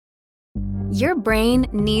Your brain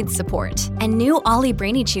needs support, and new Ollie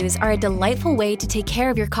Brainy Chews are a delightful way to take care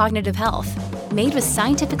of your cognitive health. Made with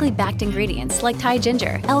scientifically backed ingredients like Thai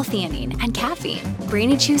ginger, L-theanine, and caffeine,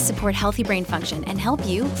 Brainy Chews support healthy brain function and help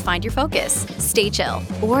you find your focus, stay chill,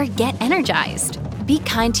 or get energized. Be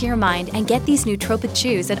kind to your mind and get these nootropic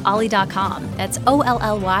chews at ollie.com. That's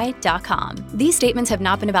OLLY.com. These statements have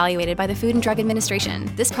not been evaluated by the Food and Drug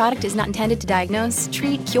Administration. This product is not intended to diagnose,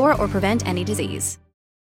 treat, cure, or prevent any disease.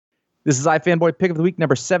 This is iFanboy Pick of the Week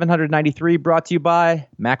number 793, brought to you by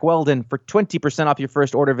Mack Weldon. For 20% off your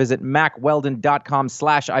first order, visit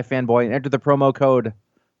mackweldon.com/iFanboy and enter the promo code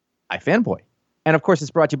iFanboy. And of course, it's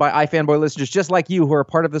brought to you by iFanboy listeners just like you who are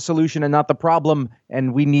part of the solution and not the problem,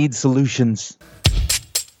 and we need solutions.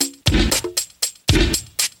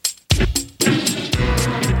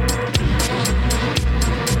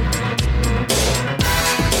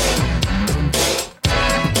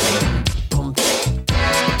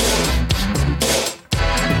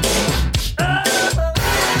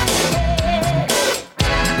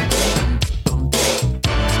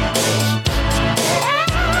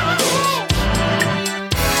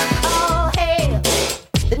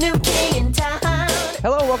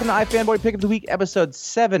 iFanboy Pick of the Week, episode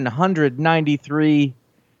 793.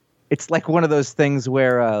 It's like one of those things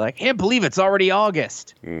where, I can't believe it's already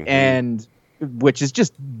August, and which is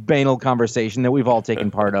just banal conversation that we've all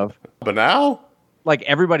taken part of. But now? Like,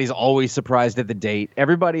 everybody's always surprised at the date.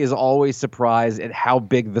 Everybody is always surprised at how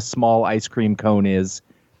big the small ice cream cone is.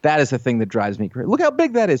 That is the thing that drives me crazy. Look how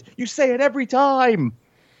big that is. You say it every time.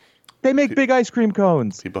 They make big ice cream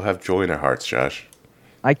cones. People have joy in their hearts, Josh.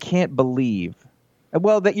 I can't believe.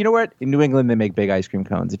 Well, you know what? In New England, they make big ice cream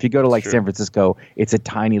cones. If you go to San Francisco, it's a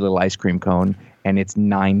tiny little ice cream cone, and it's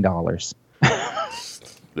 $9.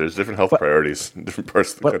 There's different health priorities in different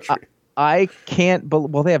parts of the country. I can't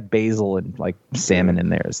believe. Well, they have basil and salmon in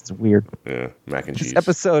there. It's weird. Yeah, mac and cheese. This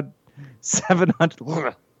episode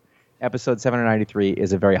 793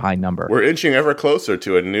 is a very high number. We're inching ever closer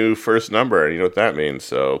to a new first number, and you know what that means.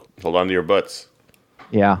 So hold on to your butts.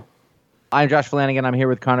 Yeah. I'm Josh Flanagan. I'm here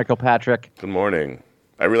with Connor Kilpatrick. Good morning.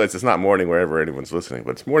 I realize it's not morning wherever anyone's listening,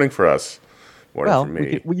 but it's morning for us. Morning for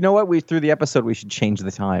me. You know what? Through the episode, we should change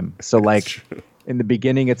the time. So, in the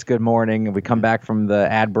beginning, it's good morning, and we come back from the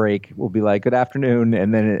ad break, we'll be like, good afternoon,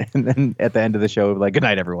 and then at the end of the show, we'll be like, good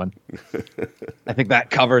night, everyone. I think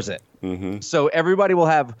that covers it. Mm-hmm. So everybody will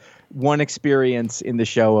have one experience in the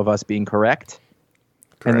show of us being correct.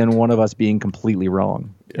 And then one of us being completely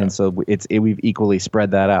wrong. Yeah. And so we've equally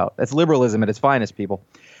spread that out. That's liberalism at its finest, people.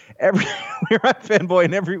 We're on Fanboy,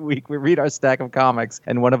 and every week we read our stack of comics,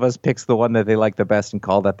 and one of us picks the one that they like the best and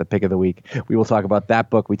call that the pick of the week. We will talk about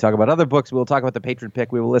that book. We talk about other books. We will talk about the patron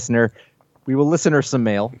pick. We will listener some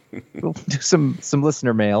mail. We'll do some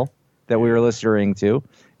listener mail that we were listening to.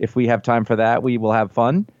 If we have time for that, we will have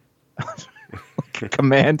fun.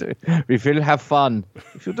 Command, we will have fun.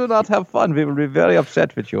 If you do not have fun, we will be very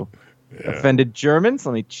upset with you. Yeah. Offended Germans?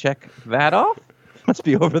 Let me check that off. Must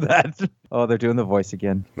be over that. Oh, they're doing the voice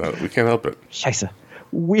again. No, we can't help it. Scheisse.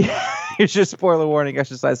 Here's your spoiler warning.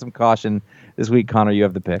 Exercise some caution. This week, Connor, you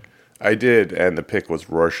have the pick. I did, and the pick was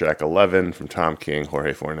Rorschach 11 from Tom King,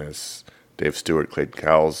 Jorge Fornes, Dave Stewart, Clayton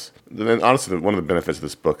Cowles. And honestly, one of the benefits of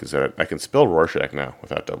this book is that I can spell Rorschach now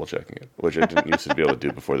without double-checking it, which I didn't used to be able to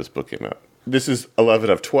do before this book came out. This is 11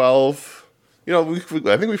 of 12. You know,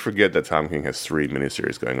 I think we forget that Tom King has 3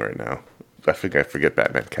 miniseries going right now. I forget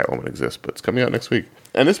Batman Catwoman exists, but it's coming out next week.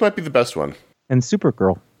 And this might be the best one. And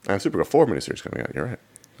Supergirl. And Supergirl, 4 miniseries coming out. You're right.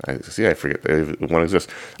 I forget that one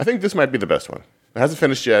exists. I think this might be the best one. It hasn't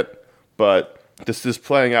finished yet, but this is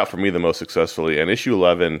playing out for me the most successfully. And issue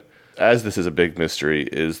 11, as this is a big mystery,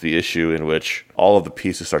 is the issue in which all of the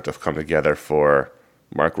pieces start to come together for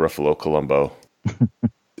Mark Ruffalo Columbo.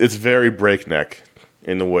 It's very breakneck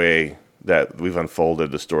in the way that we've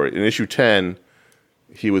unfolded the story. In issue 10,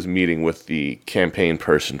 he was meeting with the campaign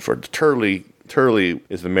person for Turley. Turley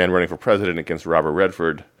is the man running for president against Robert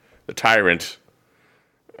Redford, the tyrant.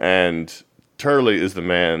 And Turley is the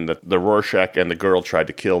man that the Rorschach and the girl tried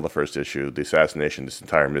to kill in the first issue. The assassination, this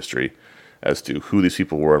entire mystery as to who these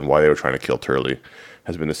people were and why they were trying to kill Turley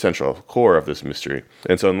has been the central core of this mystery.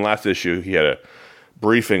 And so in the last issue, he had a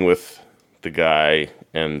briefing with the guy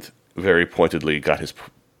and very pointedly got his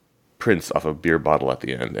prints off a beer bottle at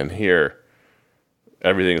the end. And here,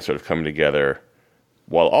 everything is sort of coming together,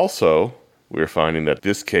 while also we're finding that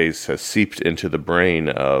this case has seeped into the brain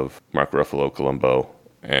of Mark Ruffalo Columbo,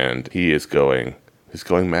 and he's going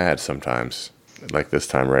mad sometimes, like this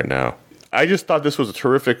time right now. I just thought this was a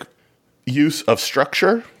terrific use of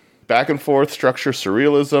structure, back and forth structure,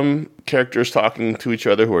 surrealism, characters talking to each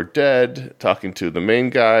other who are dead, talking to the main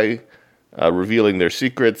guy, revealing their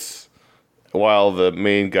secrets, while the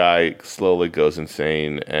main guy slowly goes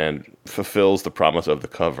insane and fulfills the promise of the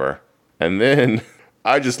cover. And then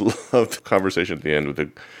I just loved the conversation at the end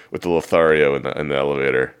with the Lothario in the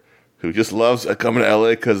elevator, who just loves coming to LA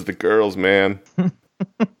because the girls, man.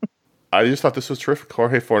 I just thought this was terrific.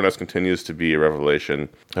 Jorge Fornes continues to be a revelation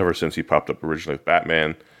ever since he popped up originally with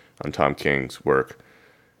Batman on Tom King's work.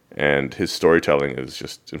 And his storytelling is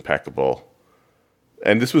just impeccable.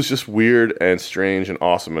 And this was just weird and strange and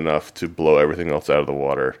awesome enough to blow everything else out of the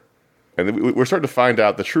water. And we're starting to find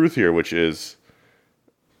out the truth here, which is,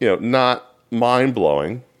 not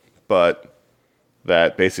mind-blowing, but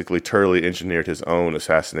that basically Turley engineered his own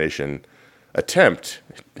assassination attempt.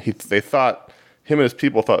 They thought, him and his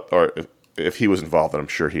people thought, or if he was involved, and I'm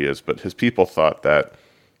sure he is, but his people thought that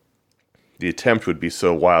the attempt would be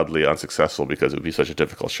so wildly unsuccessful because it would be such a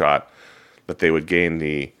difficult shot that they would gain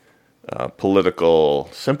the political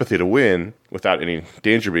sympathy to win without any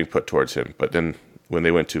danger being put towards him. But then when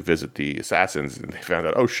they went to visit the assassins, they found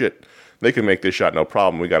out, oh shit, they can make this shot no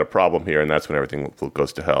problem. We got a problem here, and that's when everything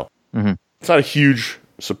goes to hell. Mm-hmm. It's not a huge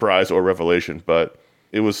surprise or revelation, but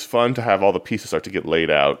it was fun to have all the pieces start to get laid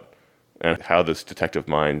out and how this detective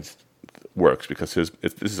mind works, because this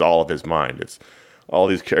is all of his mind. It's all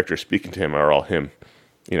these characters speaking to him are all him,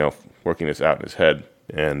 working this out in his head.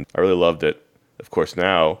 And I really loved it. Of course,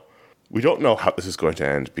 now we don't know how this is going to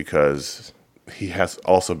end because he has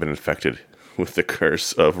also been infected with the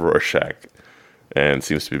curse of Rorschach and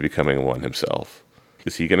seems to be becoming one himself.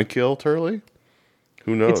 Is he going to kill Turley?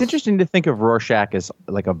 Who knows? It's interesting to think of Rorschach as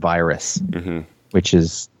like a virus, which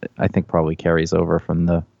is, I think, probably carries over from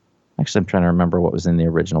the... Actually, I'm trying to remember what was in the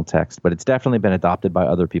original text, but it's definitely been adopted by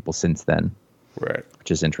other people since then. Right.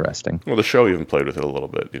 Which is interesting. Well, the show even played with it a little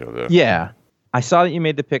bit, Yeah. I saw that you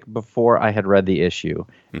made the pick before I had read the issue,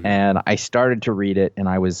 and I started to read it, and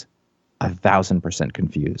I was 1,000%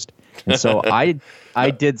 confused. And so I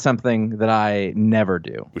did something that I never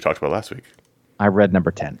do. We talked about last week. I read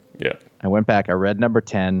number 10. Yeah. I went back, I read number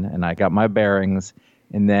 10, and I got my bearings,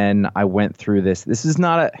 and then I went through this. This is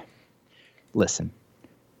not a... Listen,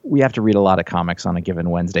 we have to read a lot of comics on a given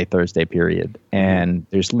Wednesday, Thursday period, and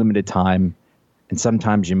there's limited time, and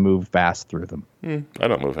sometimes you move fast through them. I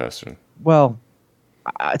don't move faster. Well,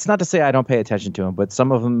 it's not to say I don't pay attention to them, but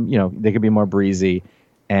some of them, they could be more breezy,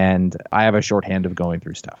 and I have a shorthand of going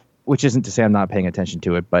through stuff, which isn't to say I'm not paying attention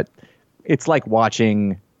to it, but it's like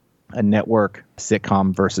watching a network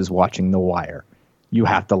sitcom versus watching The Wire. You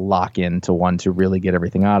have to lock into one to really get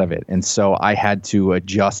everything out of it. And so I had to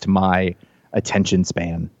adjust my attention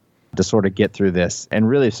span to sort of get through this. And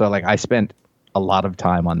really, so I spent a lot of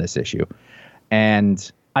time on this issue. And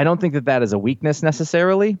I don't think that is a weakness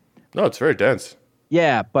necessarily. No, it's very dense.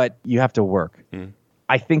 Yeah, but you have to work.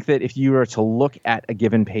 I think that if you were to look at a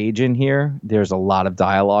given page in here, there's a lot of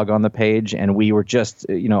dialogue on the page. And we were just,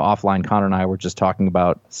 offline, Connor and I were just talking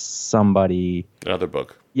about somebody... Another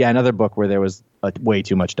book. Yeah, another book where there was way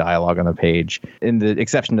too much dialogue on the page. And the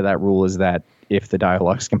exception to that rule is that if the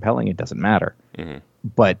dialogue is compelling, it doesn't matter.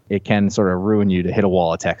 But it can sort of ruin you to hit a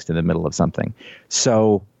wall of text in the middle of something.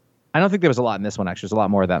 So I don't think there was a lot in this one, actually. There's a lot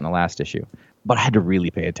more of that in the last issue. But I had to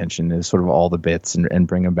really pay attention to sort of all the bits and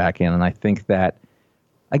bring them back in. And I think that,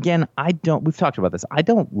 again, we've talked about this. I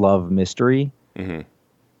don't love mystery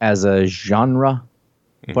as a genre,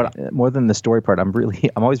 but more than the story part, I'm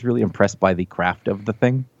always really impressed by the craft of the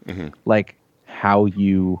thing. Like how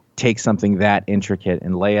you take something that intricate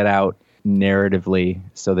and lay it out narratively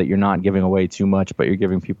so that you're not giving away too much, but you're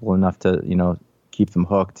giving people enough to, keep them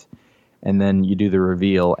hooked. And then you do the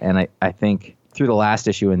reveal. And I think through the last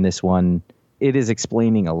issue and this one, it is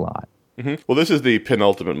explaining a lot. Well, this is the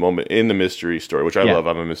penultimate moment in the mystery story, which I love.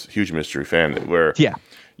 I'm a huge mystery fan, where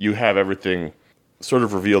you have everything sort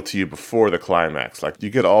of revealed to you before the climax. Like,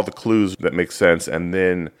 you get all the clues that make sense, and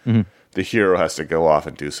then the hero has to go off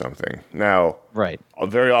and do something. Now,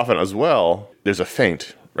 very often as well, there's a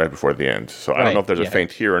feint right before the end. So I don't know if there's a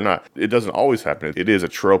feint here or not. It doesn't always happen. It is a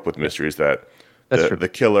trope with mysteries that the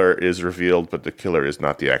killer is revealed, but the killer is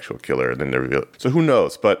not the actual killer, and then they're revealed. So who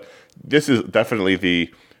knows? But this is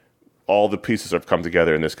definitely all the pieces have come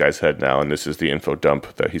together in this guy's head now, and this is the info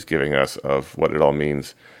dump that he's giving us of what it all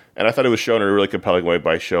means. And I thought it was shown in a really compelling way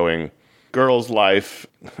by showing Girl's life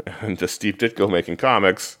and just Steve Ditko making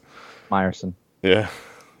comics. Meyerson. Yeah,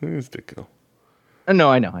 it's Ditko. No,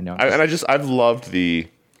 I know. I've loved the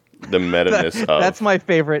meta-ness of... That's my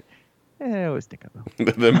favorite. It was Ditko.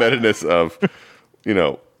 The meta-ness of,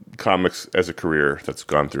 comics as a career that's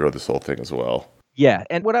gone through this whole thing as well. Yeah,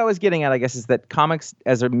 and what I was getting at, I guess, is that comics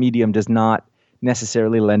as a medium does not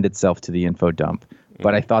necessarily lend itself to the info dump.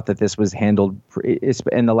 but I thought that this was handled,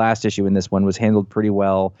 and the last issue in this one was handled pretty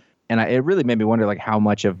well. And it really made me wonder, like, how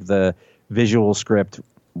much of the visual script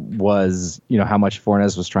was, how much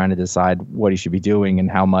Fornes was trying to decide what he should be doing and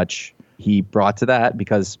how much he brought to that,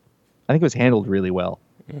 because I think it was handled really well.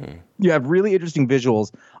 You have really interesting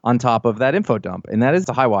visuals on top of that info dump, and that is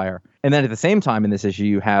the high wire. And then at the same time in this issue,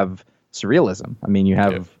 you have surrealism. I mean, you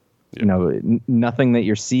have, nothing that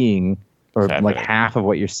you're seeing, or like half of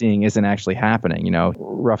what you're seeing isn't actually happening.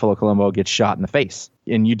 Ruffalo Colombo gets shot in the face.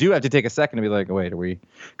 And you do have to take a second to be like, wait, are we?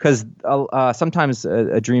 Because sometimes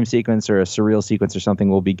a dream sequence or a surreal sequence or something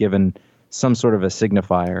will be given some sort of a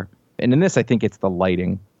signifier. And in this, I think it's the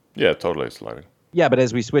lighting. Yeah, totally, it's lighting. Yeah, but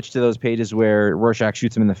as we switch to those pages where Rorschach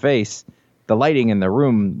shoots him in the face, the lighting in the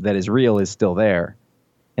room that is real is still there.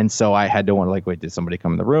 And so I had to wonder, like, wait, did somebody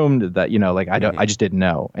come in the room? Did that, I just didn't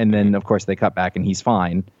know. And then, of course, they cut back and he's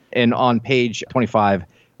fine. And on page 25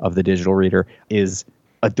 of the digital reader is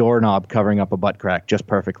a doorknob covering up a butt crack just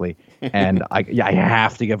perfectly. And I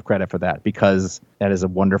have to give credit for that, because that is a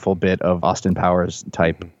wonderful bit of Austin Powers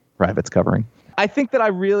type privates covering. I think that I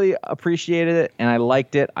really appreciated it and I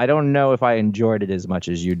liked it. I don't know if I enjoyed it as much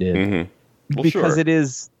as you did, because it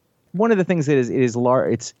is one of the things that it is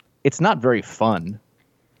large. It's not very fun.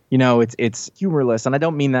 It's humorless, and I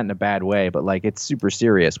don't mean that in a bad way, but like it's super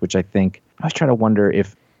serious, which I was trying to wonder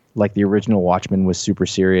if like the original Watchmen was super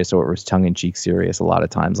serious or it was tongue in cheek serious a lot of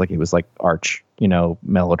times. Like it was like arch,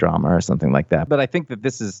 melodrama or something like that. But I think that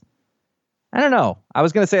this is, I don't know. I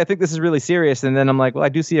was going to say, I think this is really serious. And then I'm like, well, I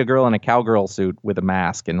do see a girl in a cowgirl suit with a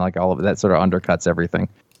mask, and like all of that sort of undercuts everything.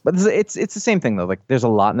 But it's the same thing, though. Like there's a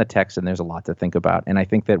lot in the text and there's a lot to think about. And I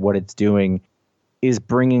think that what it's doing is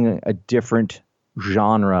bringing a different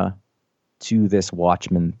genre to this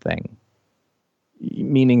Watchmen thing.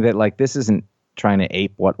 Meaning that like this isn't trying to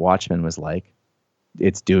ape what Watchmen was like.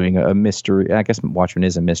 It's doing a mystery. I guess Watchmen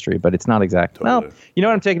is a mystery, but it's not exactly. Totally. Well, you know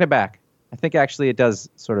what? I'm taking it back. I think actually it does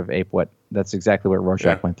sort of ape that's exactly what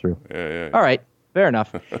Rorschach went through. Yeah. All right. Fair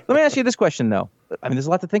enough. Let me ask you this question, though. I mean, there's a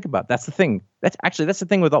lot to think about. That's the thing. That's the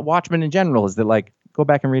thing with Watchmen in general, is that, like, go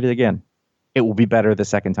back and read it again. It will be better the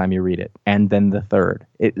second time you read it, and then the third.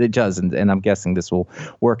 It does, and I'm guessing this will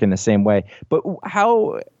work in the same way. But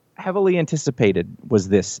how heavily anticipated was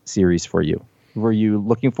this series for you? Were you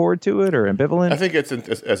looking forward to it or ambivalent? I think it's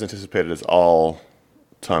as anticipated as all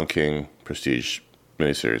Tom King prestige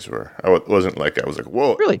miniseries were. I wasn't like, I was like,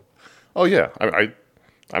 whoa. Really? Oh, yeah.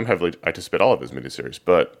 I'm heavily, I anticipate all of his miniseries,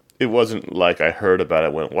 but it wasn't like I heard about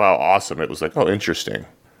it, went, wow, awesome. It was like, oh, interesting.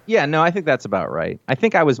 Yeah, no, I think that's about right. I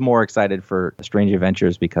think I was more excited for Strange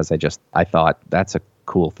Adventures because I thought that's a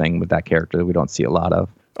cool thing with that character that we don't see a lot of.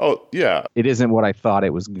 Oh, yeah. It isn't what I thought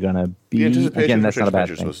it was going to be. The anticipation Again, for that's Strange not a bad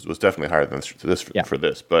Adventures thing. was definitely higher than for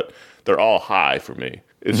this, but they're all high for me.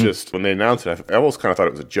 It's just, when they announced it, I almost kind of thought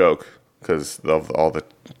it was a joke because of all the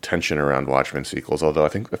tension around Watchmen sequels, although I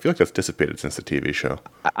feel like that's dissipated since the TV show.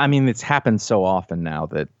 I mean, it's happened so often now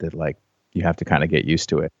that like, you have to kind of get used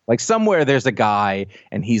to it. Like somewhere there's a guy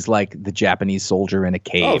and he's like the Japanese soldier in a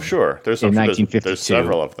cave. Oh, sure. There's 1952. There's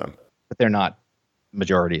several of them. But they're not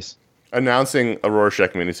majorities. Announcing a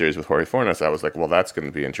Rorschach miniseries with Jorge Fornes, I was like, well, that's going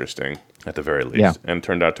to be interesting at the very least. Yeah. And it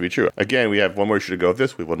turned out to be true. Again, we have one more issue to go of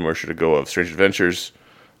this. We have one more issue to go of Strange Adventures.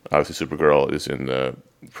 Obviously, Supergirl is in the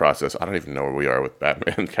process. I don't even know where we are with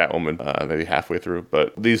Batman and Catwoman, maybe halfway through.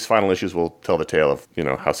 But these final issues will tell the tale of,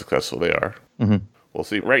 how successful they are. Mm-hmm. We'll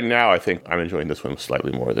see. Right now, I think I'm enjoying this one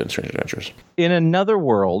slightly more than Strange Adventures. In another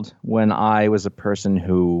world, when I was a person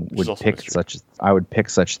who would pick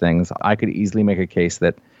such things, I could easily make a case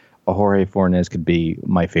that a Jorge Fornes could be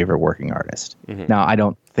my favorite working artist. Mm-hmm. Now, I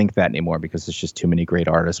don't think that anymore because there's just too many great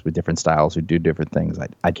artists with different styles who do different things.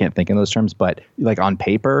 I can't think in those terms, but like on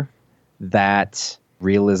paper, that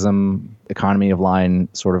realism, economy of line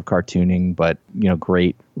sort of cartooning, but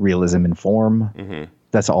great realism in form.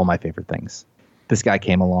 That's all my favorite things. This guy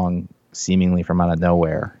came along seemingly from out of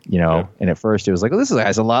nowhere, and at first it was like, oh, this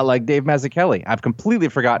guy's a lot like Dave Mazzucchelli. I've completely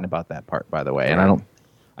forgotten about that part, by the way. Right. And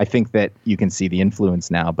I think that you can see the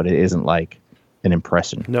influence now, but it isn't like an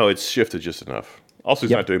impression. No, it's shifted just enough. Also,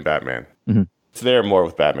 he's not doing Batman. Mm-hmm. It's there more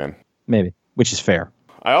with Batman. Maybe, which is fair.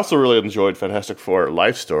 I also really enjoyed Fantastic Four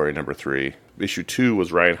Life Story number 3. Issue 2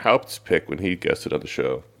 was Ryan Haupt's pick when he guested on the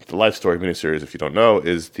show. The Life Story miniseries, if you don't know,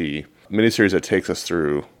 is the miniseries that takes us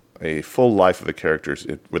through a full life of the characters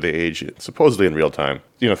where they age supposedly in real time.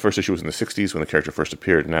 First issue was in the 60s when the character first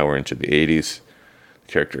appeared. Now we're into the 80s.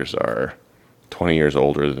 The characters are 20 years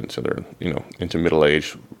older, so they're, into middle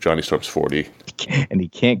age. Johnny Storm's 40. And he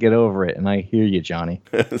can't get over it, and I hear you, Johnny.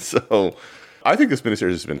 So I think this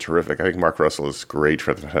miniseries has been terrific. I think Mark Russell is great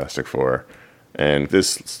for the Fantastic Four. And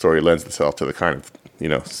this story lends itself to the kind of,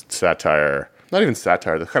 satire, not even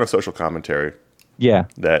satire, the kind of social commentary Yeah.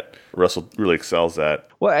 that Russell really excels at.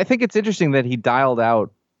 Well, I think it's interesting that he dialed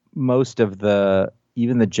out most of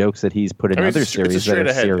even the jokes that he's put in other series that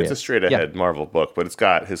are serious. It's a straight ahead Marvel book, but it's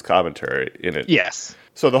got his commentary in it. Yes.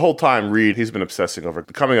 So the whole time, he's been obsessing over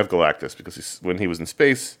the coming of Galactus, because when he was in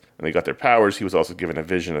space and they got their powers, he was also given a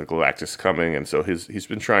vision of Galactus coming, and so he's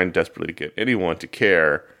been trying desperately to get anyone to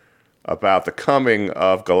care about the coming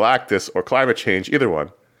of Galactus or climate change. Either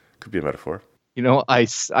one could be a metaphor. I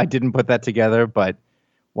didn't put that together, but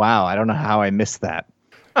wow, I don't know how I missed that.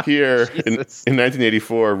 Here in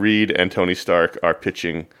 1984, Reed and Tony Stark are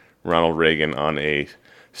pitching Ronald Reagan on a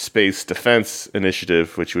space defense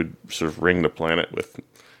initiative, which would sort of ring the planet with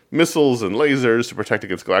missiles and lasers to protect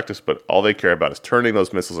against Galactus, but all they care about is turning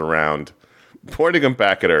those missiles around, pointing them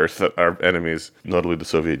back at Earth, at our enemies, notably the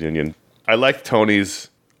Soviet Union. I liked Tony's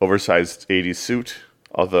oversized 80s suit,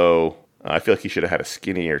 although I feel like he should have had a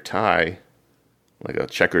skinnier tie, like a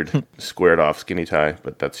checkered, squared-off skinny tie,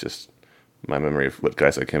 but that's just my memory of what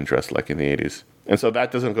guys like him dressed like in the 80s. And so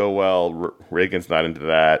that doesn't go well. Reagan's not into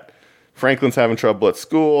that. Franklin's having trouble at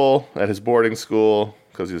school, at his boarding school,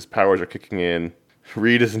 because his powers are kicking in.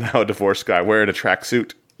 Reed is now a divorced guy wearing a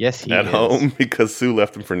tracksuit at home because Sue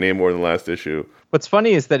left him for Namor in the last issue. What's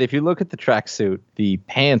funny is that if you look at the tracksuit, the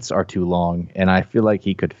pants are too long, and I feel like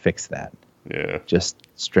he could fix that. Yeah. Just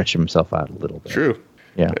stretch himself out a little bit. True.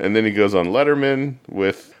 Yeah. And then he goes on Letterman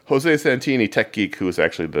with Jose Santini, tech geek, who is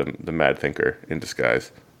actually the mad thinker in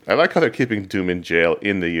disguise. I like how they're keeping Doom in jail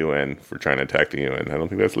in the UN for trying to attack the UN. I don't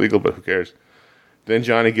think that's legal, but who cares? Then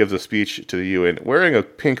Johnny gives a speech to the UN wearing a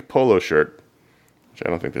pink polo shirt, which I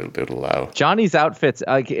don't think they'd allow. Johnny's outfits,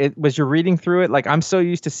 was you're reading through it, like I'm so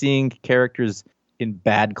used to seeing characters in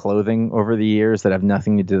bad clothing over the years that have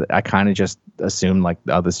nothing to do. I kind of just assume like,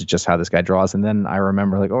 oh, this is just how this guy draws. And then I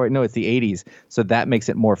remember like, oh, wait, no, it's the 80s. So that makes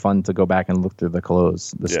it more fun to go back and look through the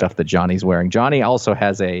clothes, stuff that Johnny's wearing. Johnny also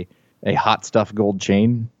has a hot stuff gold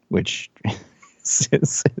chain, which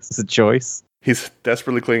is a choice. He's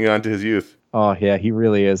desperately clinging on to his youth. Oh, yeah, he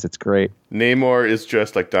really is. It's great. Namor is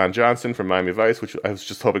dressed like Don Johnson from Miami Vice, which I was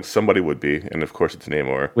just hoping somebody would be. And of course, it's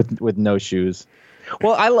Namor. With no shoes.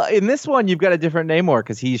 Well, in this one, you've got a different Namor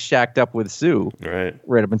because he's shacked up with Sue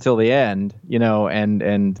right up until the end,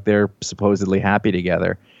 and they're supposedly happy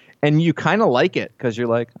together. And you kind of like it because you're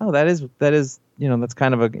like, oh, that is, that's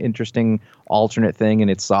kind of an interesting alternate thing,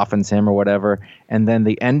 and it softens him or whatever. And then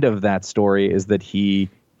the end of that story is that he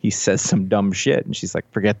says some dumb shit, and she's like,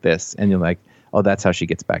 forget this. And you're like, oh, that's how she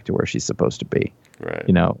gets back to where she's supposed to be. Right.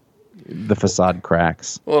 The facade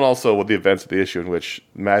cracks. Well, and also with the events of the issue in which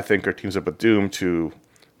Mad Thinker teams up with Doom to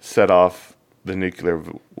set off the nuclear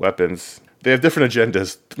weapons. They have different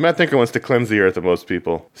agendas. Mad Thinker wants to cleanse the Earth of most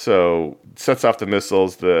people. So sets off the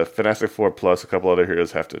missiles. The Fantastic Four plus a couple other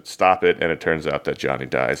heroes have to stop it. And it turns out that Johnny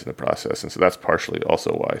dies in the process. And so that's partially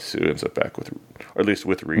also why Sue ends up back with, or at least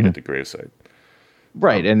with Reed at the gravesite.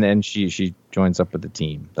 Right. And then she joins up with the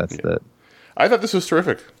team. That's I thought this was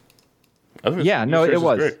terrific. It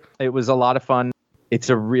was. Great. It was a lot of fun. It's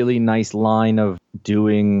a really nice line of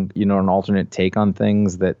doing, an alternate take on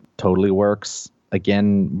things that totally works.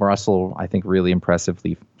 Again, Russell, I think, really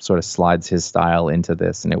impressively sort of slides his style into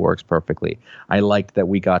this, and it works perfectly. I liked that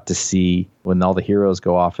we got to see, when all the heroes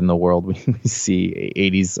go off in the world, we see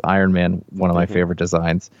 80s Iron Man, one of my favorite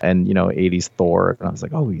designs, and, 80s Thor. And I was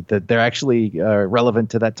like, oh, they're actually relevant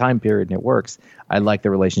to that time period, and it works. I like the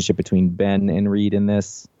relationship between Ben and Reed in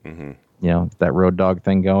this. Mm-hmm. That road dog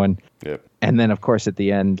thing going. Yep. And then, of course, at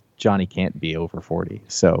the end, Johnny can't be over 40,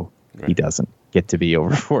 so he doesn't get to be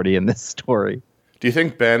over 40 in this story. Do you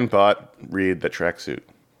think Ben bought Reed the tracksuit?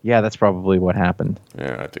 Yeah, that's probably what happened.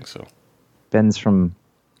 Yeah, I think so. Ben's from...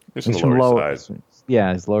 He's from the Lower Side.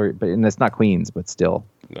 Yeah, he's lower, and it's not Queens, but still.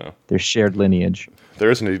 No. There's shared lineage.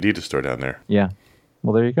 There is an Adidas store down there. Yeah.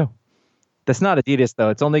 Well, there you go. That's not Adidas,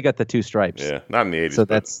 though. It's only got the two stripes. Yeah, not in the 80s. So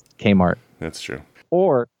that's Kmart. That's true.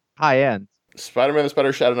 Or high end. Spider-Man the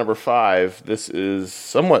Spider Shadow number 5. This is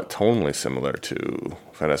somewhat tonally similar to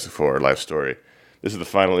Fantastic Four Life Story. This is the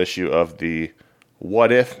final issue of the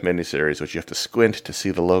What If miniseries, which you have to squint to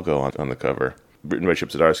see the logo on the cover. Written by Chip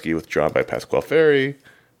Zdarsky with drawn by Pasquale Ferry,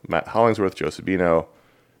 Matt Hollingsworth, Joe Sabino.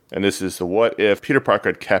 And this is the what if Peter Parker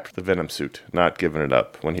had kept the Venom suit, not given it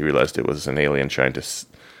up when he realized it was an alien trying to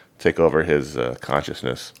take over his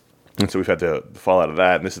consciousness. And so we've had the fallout of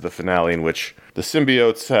that, and this is the finale in which the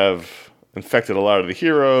symbiotes have infected a lot of the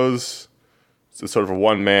heroes. It's sort of a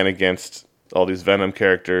one man against all these Venom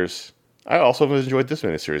characters. I also enjoyed this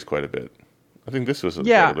miniseries quite a bit. I think this was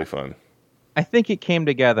incredibly fun. I think it came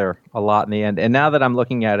together a lot in the end. And now that I'm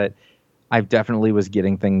looking at it, I definitely was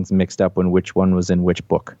getting things mixed up when which one was in which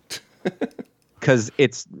book. Because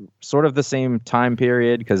it's sort of the same time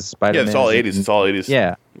period, because Spider-Man... Yeah, it's all 80s. It's all 80s.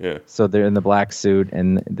 Yeah. Yeah. So they're in the black suit,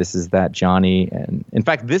 and this is that Johnny. And in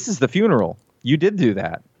fact, this is the funeral. You did do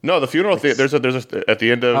that. No, the funeral, there's a at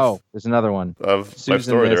the end of... Oh, there's another one. Of Susan Life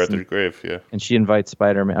Story, they're at Mason. their grave, yeah. And she invites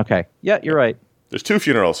Spider-Man. Okay. Yeah, you're right. There's 2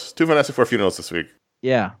 funerals. 2 Fantastic Four funerals this week.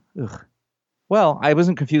 Yeah. Ugh. Well, I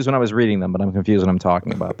wasn't confused when I was reading them, but I'm confused when I'm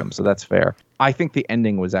talking about them, so that's fair. I think the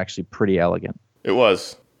ending was actually pretty elegant. It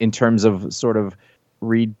was. In terms of sort of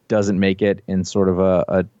Reed doesn't make it in sort of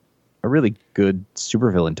a really good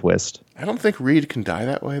supervillain twist. I don't think Reed can die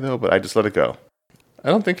that way, though, but I just let it go. I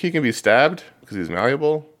don't think he can be stabbed because he's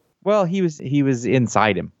malleable. Well, he was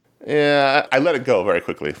inside him. Yeah, I let it go very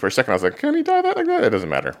quickly. For a second, I was like, can he die that like that? It doesn't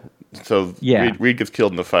matter. So Yeah. Reed gets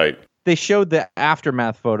killed in the fight. They showed the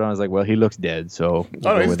aftermath photo, and I was like, well, he looks dead, so we'll Oh,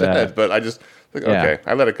 no, go he's with dead. that. But I just, like, Yeah. okay,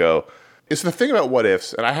 I let it go. It's the thing about what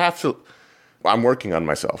ifs, and I have to, I'm working on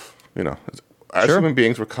myself. You know, as Sure. human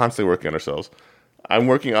beings, we're constantly working on ourselves. I'm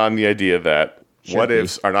working on the idea that what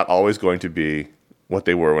ifs are not always going to be what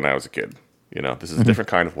they were when I was a kid. You know, this is a different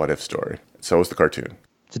kind of what if story. So is the cartoon.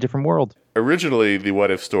 It's a different world. Originally, the what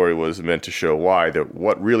if story was meant to show why that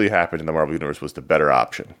what really happened in the Marvel Universe was the better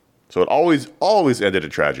option. So it always ended in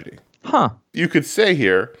tragedy. Huh. You could say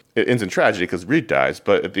here it ends in tragedy because Reed dies,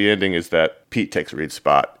 but the ending is that Pete takes Reed's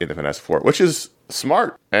spot in the Fantastic Four, which is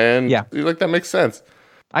smart. And Yeah. like that makes sense.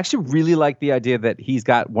 I actually really like the idea that he's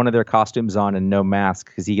got one of their costumes on and no mask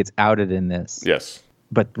because he gets outed in this. Yes.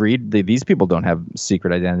 But Reed, these people don't have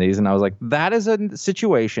secret identities. And I was like, that is a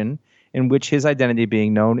situation in which his identity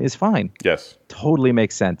being known is fine. Yes. Totally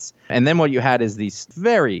makes sense. And then what you had is these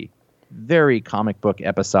very, very comic book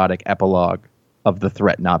episodic epilogue of the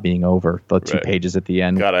threat not being over. The 2 Right. pages at the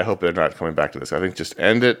end. God, I hope they're not coming back to this. I think just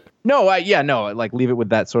end it. No, like leave it with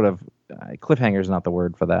that sort of cliffhanger is not the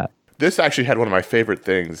word for that. This actually had one of my favorite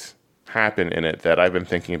things happen in it that I've been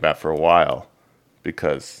thinking about for a while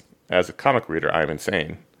because as a comic reader, I'm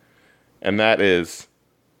insane. And that is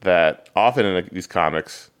that often in these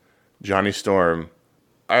comics, Johnny Storm,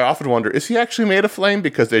 I often wonder, is he actually made of flame?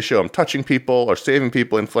 Because they show him touching people or saving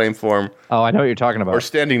people in flame form Oh, I know what you're talking about. or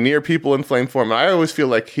standing near people in flame form. And I always feel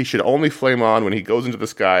like he should only flame on when he goes into the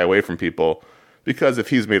sky away from people because if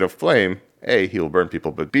he's made of flame, A, he will burn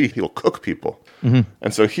people, but B, he will cook people. Mm-hmm.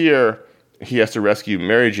 And so here, he has to rescue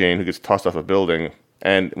Mary Jane, who gets tossed off a building.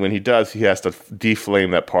 And when he does, he has to deflame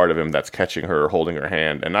that part of him that's catching her or holding her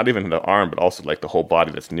hand. And not even the arm, but also like the whole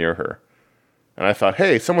body that's near her. And I thought,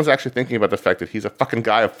 hey, someone's actually thinking about the fact that he's a fucking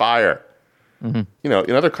guy of fire. Mm-hmm. You know,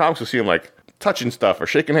 in other comics, you'll see him like touching stuff or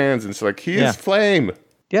shaking hands. And it's like, he is flame.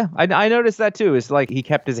 Yeah, I noticed that too. It's like he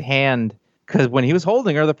kept his hand, because when he was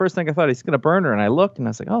holding her, the first thing I thought, he's going to burn her. And I looked and I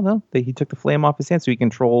was like, oh, no, he took the flame off his hand so he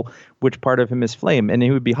control which part of him is flame. And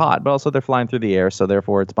he would be hot, but also they're flying through the air. So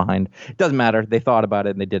therefore it's behind. It doesn't matter. They thought about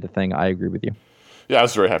it and they did a thing. I agree with you. Yeah, I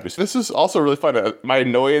was very happy. So this is also really fun. My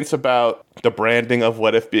annoyance about the branding of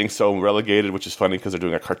What If being so relegated, which is funny because they're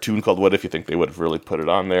doing a cartoon called What If. You think they would have really put it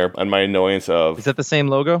on there. And my annoyance of... Is that the same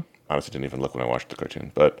logo? Honestly, didn't even look when I watched the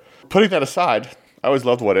cartoon. But putting that aside, I always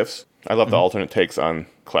loved What Ifs. I love the alternate takes on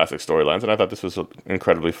classic storylines, and I thought this was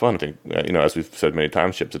incredibly fun. I think, as we've said many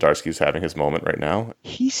times, Chip Zdarsky's having his moment right now.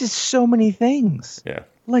 He says so many things. Yeah.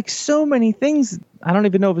 Like so many things. I don't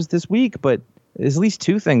even know if it was this week, but there's at least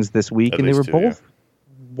 2 things this week, and they were both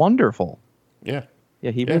wonderful. Yeah. Yeah,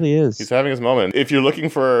 he really is. He's having his moment. If you're looking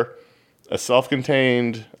for a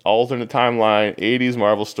self-contained, alternate timeline, 80s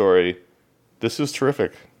Marvel story, this is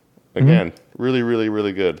terrific. Again, really, really,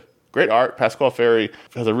 really good. Great art. Pasquale Ferry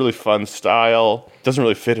has a really fun style. Doesn't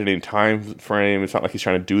really fit any time frame. It's not like he's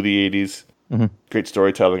trying to do the 80s. Mm-hmm. Great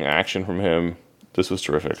storytelling, action from him. This was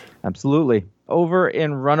terrific. Absolutely. Over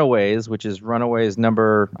in Runaways, which is Runaways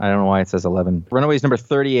number, I don't know why it says 11. Runaways number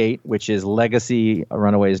 38, which is Legacy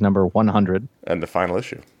Runaways number 100. And the final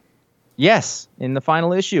issue. Yes, in the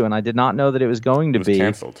final issue. And I did not know that it was going to be. It was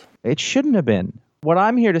canceled. It shouldn't have been. What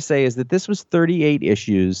I'm here to say is that this was 38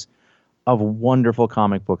 issues of wonderful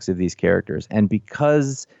comic books of these characters. And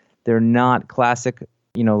because they're not classic,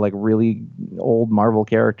 like really old Marvel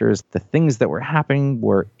characters, the things that were happening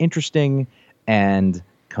were interesting and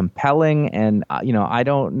compelling. And, I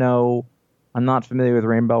don't know, I'm not familiar with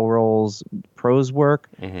Rainbow Rowell's prose work,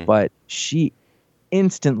 but she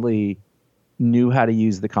instantly knew how to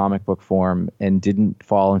use the comic book form and didn't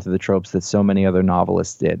fall into the tropes that so many other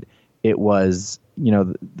novelists did. It was,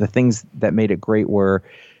 the things that made it great were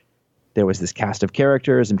there was this cast of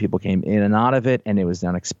characters and people came in and out of it and it was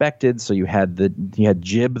unexpected. So you had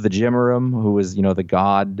Jib the Jimmerum, who was, the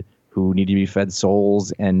god who needed to be fed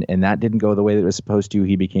souls, and that didn't go the way that it was supposed to.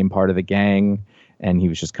 He became part of the gang, and he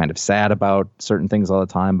was just kind of sad about certain things all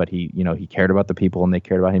the time, but he cared about the people and they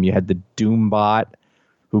cared about him. You had the Doombot,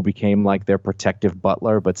 who became like their protective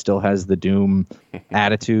butler, but still has the Doom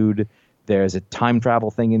attitude. There's a time travel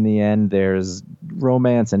thing in the end. There's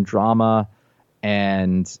romance and drama,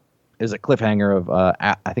 and there's a cliffhanger of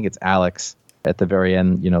I think it's Alex at the very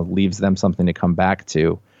end, leaves them something to come back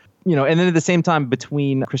to. And then at the same time,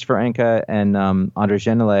 between Christopher Anka and Andre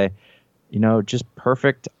Genele, just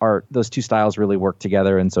perfect art. Those two styles really work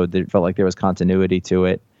together, and so it felt like there was continuity to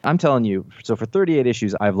it. I'm telling you, so for 38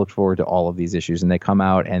 issues, I've looked forward to all of these issues, and they come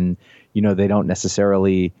out, and they don't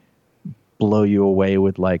necessarily blow you away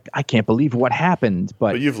with like, I can't believe what happened.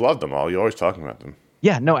 But you've loved them all. You're always talking about them.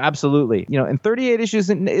 Yeah, no, absolutely. And 38 issues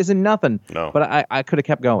isn't nothing. No. But I could have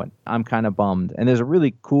kept going. I'm kind of bummed. And there's a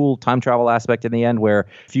really cool time travel aspect in the end where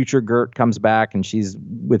future Gert comes back and she's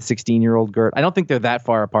with 16-year-old Gert. I don't think they're that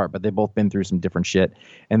far apart, but they've both been through some different shit.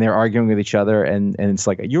 And they're arguing with each other. And it's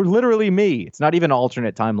like, you're literally me. It's not even an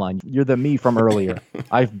alternate timeline. You're the me from earlier.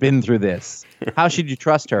 I've been through this. How should you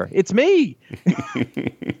trust her? It's me.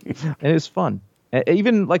 And it's fun.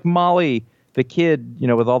 Even like Molly, the kid,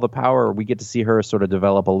 with all the power, we get to see her sort of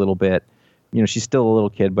develop a little bit. She's still a little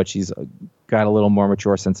kid, but she's got a little more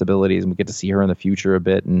mature sensibilities, and we get to see her in the future a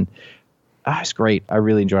bit. And it's great. I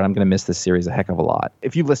really enjoyed it. I'm going to miss this series a heck of a lot.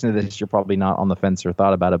 If you've listened to this, you're probably not on the fence or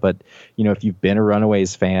thought about it. But, if you've been a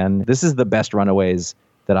Runaways fan, this is the best Runaways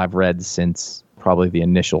that I've read since probably the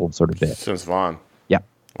initial sort of bit. Since Vaughn. Yep.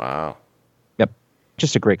 Wow. Yep.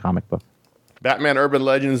 Just a great comic book. Batman Urban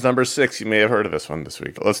Legends number 6. You may have heard of this one this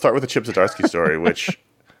week. Let's start with the Chip Zdarsky story, which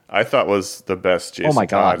I thought was the best Jason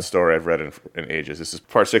Todd story I've read in ages. This is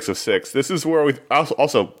part 6 of 6. This is where I want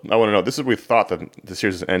to know, this is where we thought that the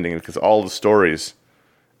series was ending because all the stories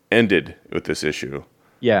ended with this issue.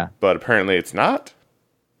 Yeah. But apparently it's not.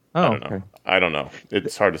 Oh, I don't know.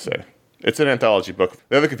 It's hard to say. It's an anthology book.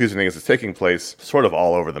 The other confusing thing is it's taking place sort of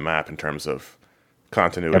all over the map in terms of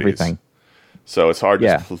continuities. Everything. So it's hard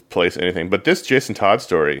to place anything. But this Jason Todd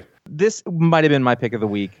story... This might have been my pick of the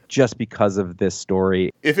week just because of this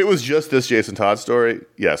story. If it was just this Jason Todd story,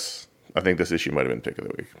 yes, I think this issue might have been pick of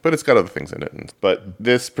the week. But it's got other things in it. But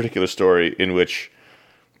this particular story in which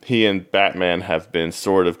he and Batman have been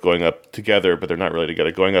sort of going up together, but they're not really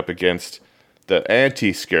together, going up against the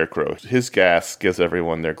anti-Scarecrow. His gas gives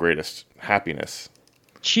everyone their greatest happiness.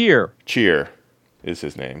 Cheer is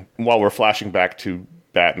his name. While we're flashing back to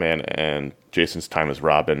Batman and Jason's time as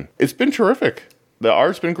Robin, it's been terrific. The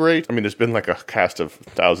art's been great. I mean, there's been like a cast of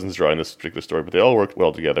thousands drawing this particular story, but they all worked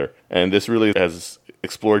well together. And this really has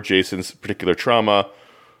explored Jason's particular trauma,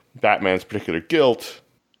 Batman's particular guilt.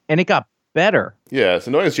 And it got better. Yeah, as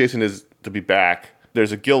annoying as Jason is to be back,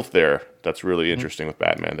 there's a guilt there that's really interesting with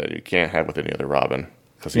Batman that you can't have with any other Robin.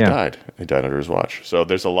 Because he died. He died under his watch. So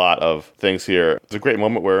there's a lot of things here. There's a great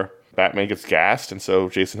moment where Batman gets gassed, and so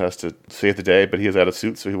Jason has to save the day, but he is out of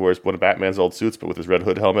suit, so he wears one of Batman's old suits, but with his Red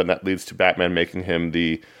Hood helmet, and that leads to Batman making him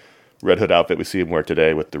the Red Hood outfit we see him wear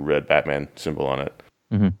today with the red Batman symbol on it.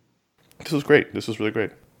 Mm-hmm. This was great. This was really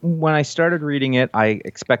great. When I started reading it, I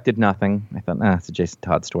expected nothing. I thought, it's a Jason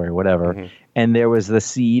Todd story, whatever. Mm-hmm. And there was the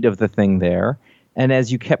seed of the thing there. And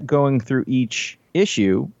as you kept going through each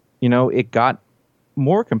issue, it got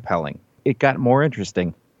more compelling. It got more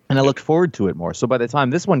interesting. And I looked forward to it more. So by the time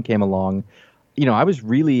this one came along, I was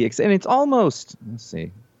really excited. And it's almost,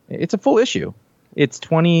 it's a full issue. It's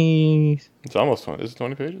 20. It's almost 20. Is it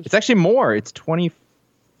 20 pages? It's actually more. It's 25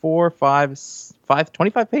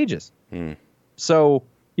 pages. So,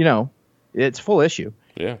 it's full issue.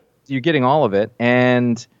 Yeah. You're getting all of it.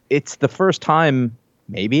 And it's the first time,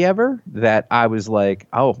 maybe ever, that I was like,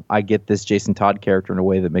 I get this Jason Todd character in a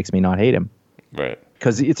way that makes me not hate him. Right.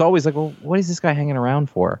 Because it's always like, well, what is this guy hanging around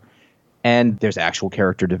for? And there's actual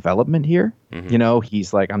character development here. Mm-hmm.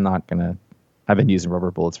 He's like, I've been using rubber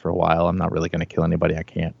bullets for a while. I'm not really going to kill anybody I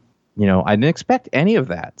can't. I didn't expect any of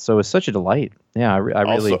that. So it's such a delight. Yeah, I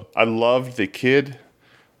really. Also, I loved the kid,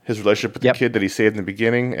 his relationship with the kid that he saved in the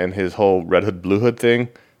beginning, and his whole Red Hood, Blue Hood thing.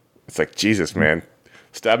 It's like, Jesus, man.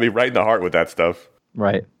 Stab me right in the heart with that stuff.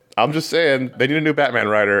 Right. I'm just saying, they need a new Batman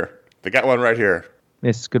writer. They got one right here.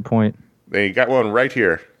 Yes, good point. They got one right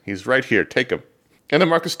here. He's right here. Take him. And the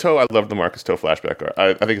Marcus Toe. I love the Marcus Toe flashback art.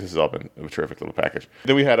 I think this has all been a terrific little package.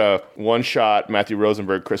 Then we had a one-shot Matthew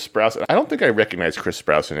Rosenberg, Chris Sprouse. I don't think I recognize Chris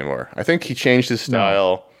Sprouse anymore. I think he changed his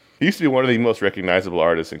style. No. He used to be one of the most recognizable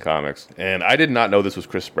artists in comics. And I did not know this was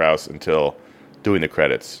Chris Sprouse until doing the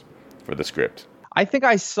credits for the script. I think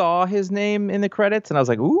I saw his name in the credits, and I was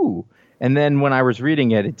like, ooh. And then when I was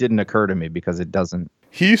reading it, it didn't occur to me because it doesn't.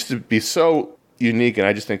 He used to be so unique, and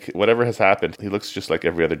I just think whatever has happened, he looks just like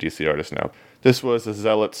every other DC artist now. This was a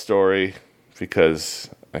Zealot story because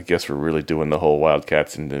I guess we're really doing the whole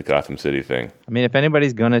Wildcats in the Gotham City thing. I mean, if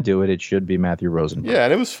anybody's going to do it, it should be Matthew Rosenberg. Yeah,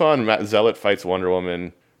 and it was fun. Zealot fights Wonder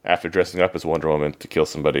Woman after dressing up as Wonder Woman to kill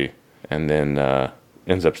somebody, and then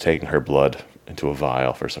ends up taking her blood into a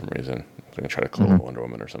vial for some reason. They're going to try to clone Wonder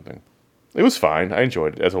Woman or something. It was fine. I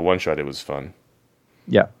enjoyed it. As a one-shot, it was fun.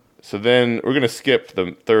 Yeah. So then we're going to skip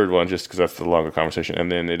the third one just because that's the longer conversation.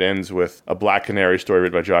 And then it ends with a Black Canary story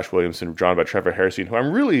written by Josh Williamson, drawn by Trevor Hairsine, who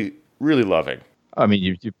I'm really, really loving. I mean,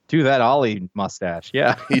 you do that Ollie mustache.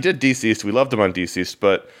 Yeah. He did Deceased. We loved him on Deceased.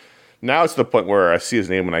 But now it's the point where I see his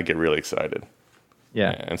name and I get really excited.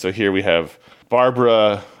 Yeah. And so here we have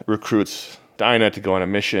Barbara recruits Dinah to go on a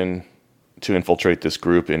mission to infiltrate this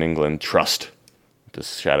group in England, Trust,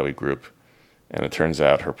 this shadowy group. And it turns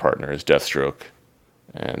out her partner is Deathstroke.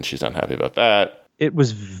 And she's not happy about that. It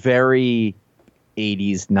was very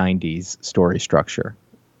 80s, 90s story structure.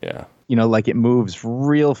 Yeah. You know, like it moves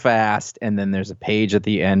real fast, and then there's a page at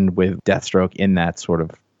the end with Deathstroke in that sort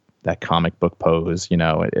of that comic book pose. You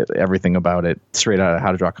know, everything about it straight out of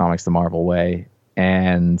How to Draw Comics the Marvel way.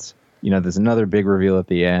 And, you know, there's another big reveal at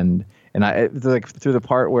the end. And like through the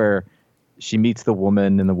part where she meets the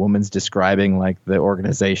woman and the woman's describing like the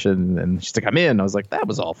organization and she's like, I'm in. I was like, that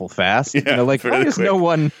was awful fast. Yeah, you know, like, why does no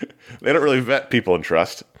one... They don't really vet people in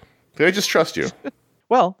Trust. They just trust you.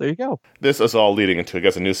 Well, there you go. This is all leading into, I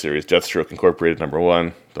guess, a new series, Deathstroke Incorporated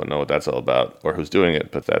 #1. Don't know what that's all about or who's doing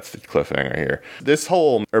it, but that's the cliffhanger here. This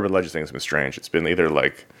whole urban legend thing has been strange. It's been either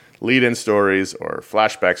like lead-in stories or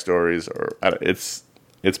flashback stories, or it's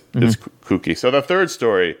kooky. So the third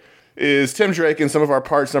story is Tim Drake in Some of Our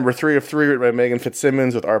Parts, #3 of 3, written by Megan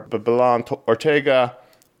Fitzsimmons with Art by Belon Ortega.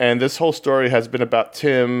 And this whole story has been about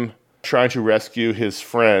Tim trying to rescue his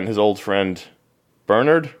old friend,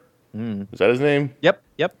 Bernard. Is that his name? Yep.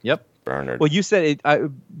 Bernard. Well, you said it,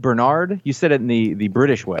 Bernard. You said it in the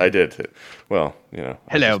British way. I did. Well, you know.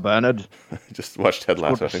 Hello, Bernard. I just watched Ted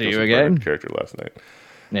Lasso. I think see it was you a again. Bernard character last night.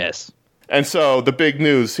 Yes. And so the big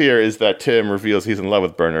news here is that Tim reveals he's in love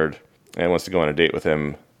with Bernard and wants to go on a date with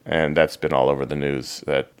him. And that's been all over the news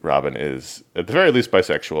that Robin is, at the very least,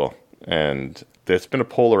 bisexual. And there's been a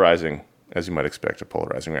polarizing, as you might expect, a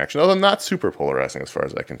polarizing reaction. Although not super polarizing as far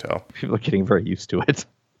as I can tell. People are getting very used to it.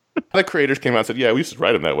 The creators came out and said, yeah, we used to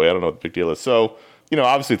write him that way. I don't know what the big deal is. So, you know,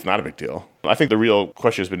 obviously it's not a big deal. I think the real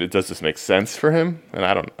question has been, does this make sense for him? And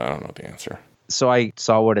I don't know the answer. So I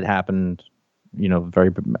saw what had happened, you know,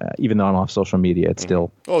 even though I'm off social media, it's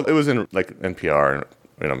still... Oh, it was in, like, NPR.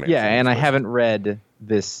 You know, yeah, and I haven't read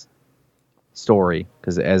this story,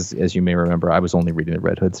 because as you may remember, I was only reading the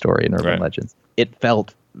Red Hood story in Urban Legends. It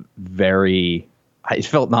felt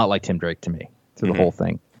not like Tim Drake to me, through the whole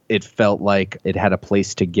thing. It felt like it had a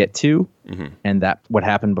place to get to, and that what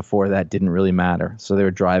happened before that didn't really matter. So they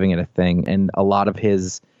were driving at a thing, and a lot of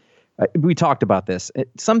his... we talked about this.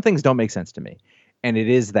 Some things don't make sense to me, and it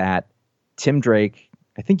is that Tim Drake,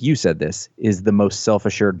 I think you said this, is the most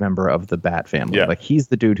self-assured member of the Bat family. Yeah. Like, he's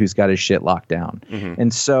the dude who's got his shit locked down.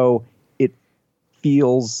 And so it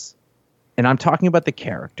feels... And I'm talking about the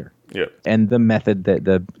character and the method,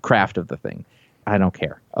 the craft of the thing. I don't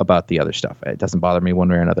care about the other stuff. It doesn't bother me one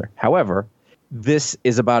way or another. However, this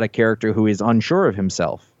is about a character who is unsure of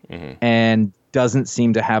himself and doesn't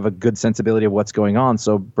seem to have a good sensibility of what's going on.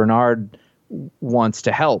 So Bernard wants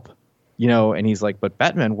to help, you know, and he's like, but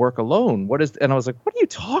Batman work alone. And I was like, what are you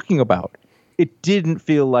talking about? It didn't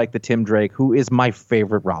feel like the Tim Drake, who is my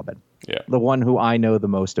favorite Robin. Yeah. The one who I know the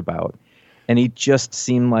most about. And he just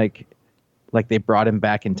seemed like they brought him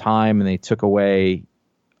back in time and they took away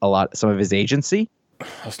some of his agency.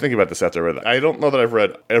 I was thinking about this after I read that. I don't know that I've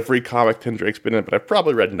read every comic Tim Drake's been in, but I've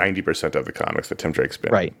probably read 90% of the comics that Tim Drake's been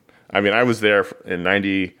in. Right. I mean, I was there in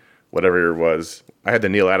 90, whatever year it was. I had the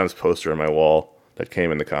Neil Adams poster on my wall that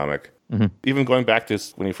came in the comic. Even going back to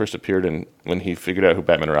when he first appeared and when he figured out who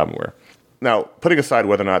Batman and Robin were. Now, putting aside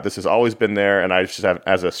whether or not this has always been there and I just have,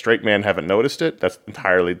 as a straight man, haven't noticed it, that's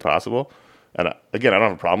entirely possible. And again, I don't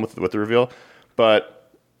have a problem with the reveal,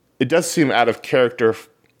 but it does seem out of character.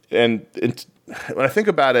 And when I think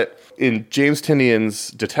about it, in James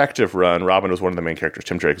Tinian's detective run, Robin was one of the main characters.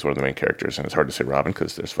 Tim Drake is one of the main characters, and it's hard to say Robin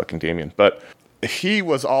because there's fucking Damian. But he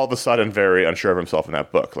was all of a sudden very unsure of himself in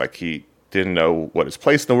that book. Like, he didn't know what his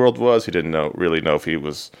place in the world was. He didn't really know if he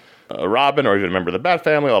was a Robin or even a member of the Bat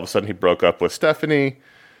family. All of a sudden, he broke up with Stephanie.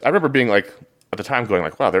 I remember being like, at the time, going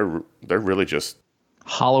like, wow, they're really just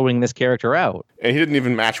hollowing this character out. And he didn't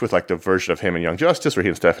even match with like the version of him and Young Justice where he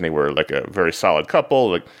and Stephanie were like a very solid couple.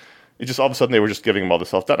 Like, It just all of a sudden they were just giving him all the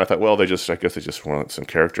self-doubt. And I thought, well, I guess they just want some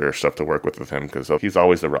character stuff to work with him because he's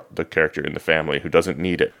always the character in the family who doesn't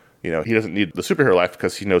need it. You know, he doesn't need the superhero life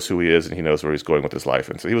because he knows who he is and he knows where he's going with his life.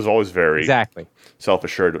 And so he was always very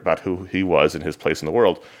self-assured about who he was and his place in the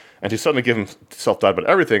world. And to suddenly give him self-doubt about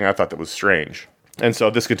everything, I thought that was strange. And so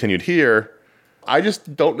this continued here. I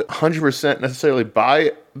just don't 100% necessarily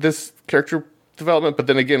buy this character development. But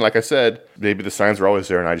then again, like I said, maybe the signs were always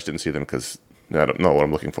there and I just didn't see them because I don't know what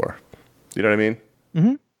I'm looking for. You know what I mean?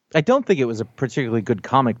 Mm-hmm. I don't think it was a particularly good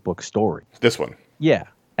comic book story. This one. Yeah.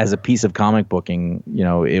 As a piece of comic booking, you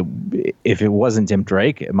know, if it wasn't Tim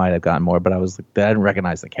Drake, it might have gotten more, but I didn't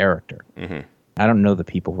recognize the character. Mm-hmm. I don't know the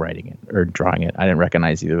people writing it or drawing it. I didn't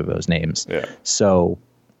recognize either of those names. Yeah. So,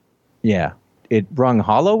 yeah, it rung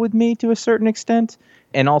hollow with me to a certain extent.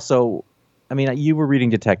 And also, I mean, you were reading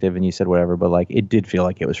Detective and you said whatever, but like it did feel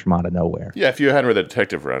like it was from out of nowhere. Yeah, if you hadn't read the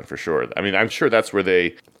Detective run, for sure. I mean, I'm sure that's where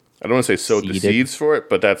I don't want to say sowed the seeds for it,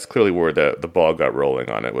 but that's clearly where the ball got rolling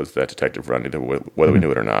on it, was that Detective run, whether we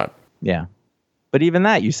knew it or not. Yeah. But even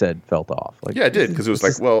that, you said, felt off. Like, yeah, it did, because it was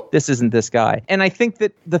this isn't this guy. And I think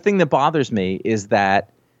that the thing that bothers me is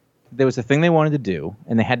that there was a thing they wanted to do,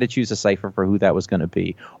 and they had to choose a cipher for who that was going to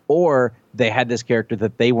be. Or they had this character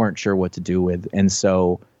that they weren't sure what to do with, and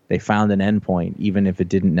so they found an endpoint, even if it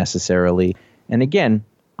didn't necessarily. And again,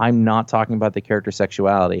 I'm not talking about the character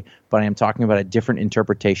sexuality, but I am talking about a different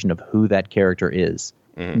interpretation of who that character is.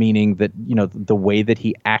 Mm-hmm. Meaning that, you know, the way that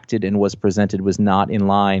he acted and was presented was not in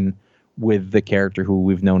line with the character who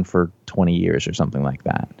we've known for 20 years or something like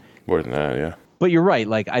that. More than that, yeah. But you're right.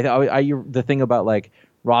 Like, the thing about, like,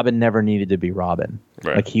 Robin never needed to be Robin.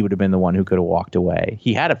 Right. Like, he would have been the one who could have walked away.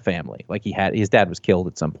 He had a family. Like, his dad was killed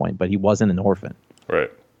at some point, but he wasn't an orphan.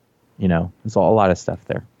 Right. You know, there's a lot of stuff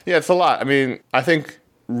there. Yeah, it's a lot. I mean, I think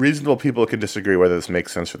reasonable people can disagree whether this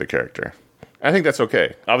makes sense for the character. I think that's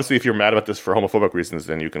okay. Obviously, if you're mad about this for homophobic reasons,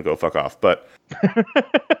 then you can go fuck off. But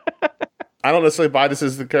I don't necessarily buy this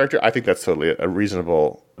as the character. I think that's totally a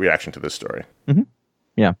reasonable reaction to this story. Mm-hmm.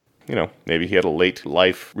 Yeah. You know, maybe he had a late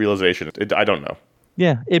life realization. I don't know.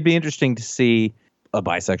 Yeah, it'd be interesting to see a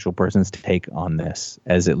bisexual person's take on this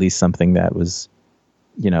as at least something that was,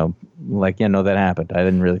 you know, like, yeah, no, that happened. I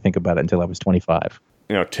didn't really think about it until I was 25.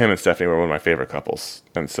 You know, Tim and Stephanie were one of my favorite couples.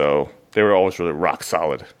 And so they were always really rock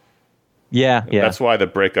solid. Yeah, yeah. That's why the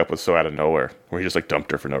breakup was so out of nowhere, where he just like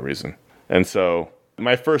dumped her for no reason. And so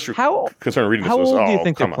my first concern reading this was, how old do you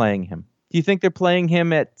think they're playing him? Do you think they're playing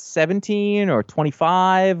him at 17 or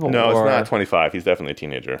 25? No, it's not 25. He's definitely a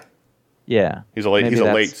teenager. Yeah. He's a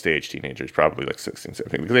late stage teenager. He's probably like 16,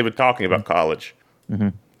 17, because they've been talking about college. Mm-hmm.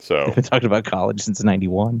 So they've been talking about college since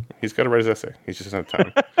 91. He's got to write his essay. He's just doesn't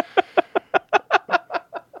have time.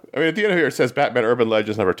 I mean, at the end of here, it says Batman Urban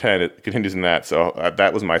Legends number 10. It continues in that. So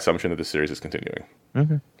that was my assumption that the series is continuing.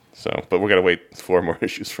 Mm-hmm. So, but we're going to wait 4 more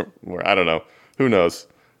issues from where, I don't know. Who knows?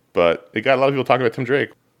 But it got a lot of people talking about Tim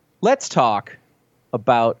Drake. Let's talk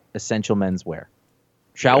about essential menswear.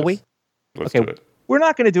 Shall we? Let's do it. We're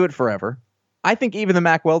not going to do it forever. I think even the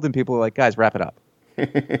Mack Weldon people are like, guys, wrap it up.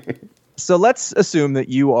 So let's assume that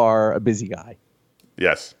you are a busy guy.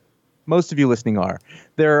 Yes. Most of you listening are.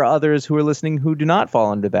 There are others who are listening who do not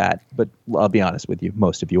fall into that, but I'll be honest with you,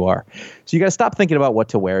 most of you are. So you got to stop thinking about what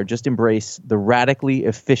to wear. Just embrace the radically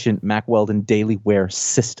efficient Mack Weldon daily wear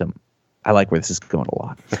system. I like where this is going a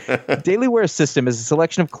lot. Daily wear system is a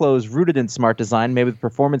selection of clothes rooted in smart design, made with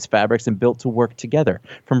performance fabrics and built to work together.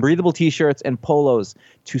 From breathable t-shirts and polos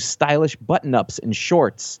to stylish button-ups and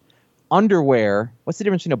shorts, underwear. What's the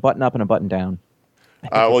difference between a button-up and a button-down?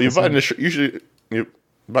 Well, you button usually you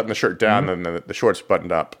button the shirt down, and then the shorts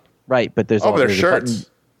buttoned up. Right, but there's there's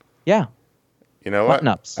shirts. Yeah. You know what?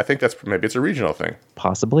 Button-ups. I think maybe it's a regional thing.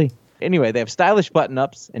 Possibly. Anyway, they have stylish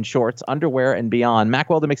button-ups and shorts, underwear, and beyond. Mack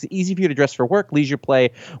Weldon makes it easy for you to dress for work, leisure, play,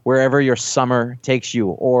 wherever your summer takes you.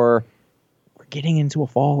 Or we're getting into a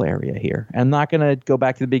fall area here. I'm not going to go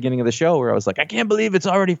back to the beginning of the show where I was like, I can't believe it's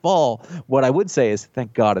already fall. What I would say is,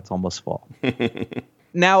 thank God it's almost fall.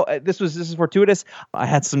 Now, this is fortuitous. I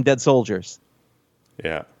had some dead soldiers.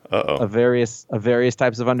 Yeah. Uh-oh. Of various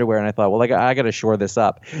types of underwear, and I thought, well, I got to shore this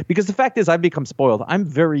up. Because the fact is, I've become spoiled. I'm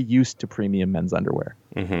very used to premium men's underwear.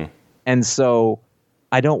 Mm-hmm. And so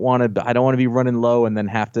I don't want to be running low and then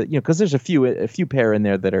have to, because there's a few pair in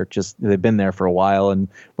there that are just, they've been there for a while, and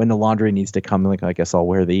when the laundry needs to come, like, I guess I'll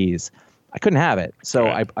wear these. I couldn't have it. So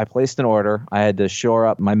right. I placed an order. I had to shore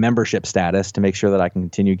up my membership status to make sure that I can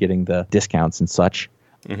continue getting the discounts and such.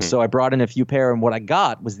 Mm-hmm. So I brought in a few pair, and what I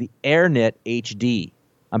got was the AirKnit HD.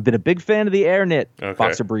 I've been a big fan of the AirKnit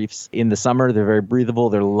boxer briefs. In the summer, they're very breathable.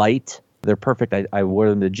 They're light. They're perfect. I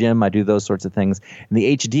wear them to the gym. I do those sorts of things. And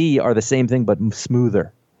the HD are the same thing, but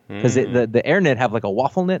smoother. because the air knit have like a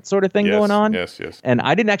waffle knit sort of thing going on. Yes. And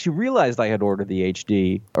I didn't actually realize I had ordered the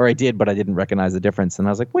HD, or I did, but I didn't recognize the difference. And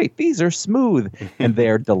I was like, wait, these are smooth, and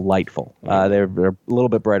they're delightful. They're a little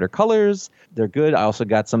bit brighter colors. They're good. I also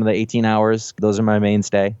got some of the 18 hours. Those are my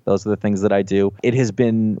mainstay. Those are the things that I do. It has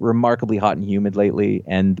been remarkably hot and humid lately,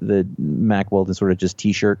 and the Mack Weldon sort of just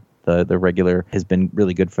t-shirt, the regular, has been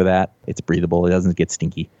really good for that. It's breathable. It doesn't get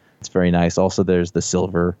stinky. It's very nice. Also, there's the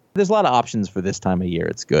silver. There's a lot of options for this time of year.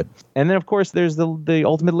 It's good. And then, of course, there's the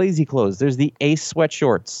ultimate lazy clothes. There's the Ace sweat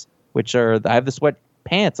shorts, which are, I have the sweat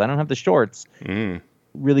pants. I don't have the shorts.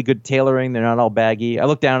 Really good tailoring. They're not all baggy. I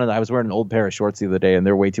looked down and I was wearing an old pair of shorts the other day, and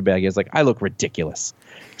they're way too baggy. I was like, I look ridiculous.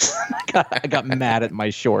 I got mad at my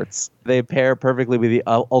shorts. They pair perfectly with the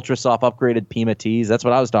ultra soft upgraded Pima tees. That's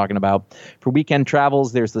what I was talking about. For weekend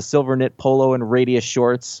travels, there's the silver knit polo and radius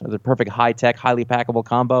shorts. The perfect high-tech, highly packable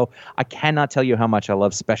combo. I cannot tell you how much I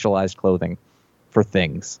love specialized clothing for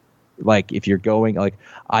things. Like if you're going, like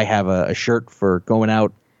I have a shirt for going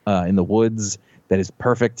out in the woods that is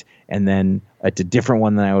perfect, and then it's a different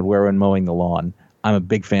one than I would wear when mowing the lawn. I'm a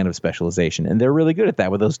big fan of specialization, and they're really good at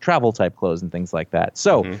that with those travel type clothes and things like that.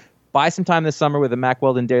 So buy some time this summer with the Mack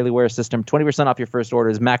Weldon Daily Wear System. 20% off your first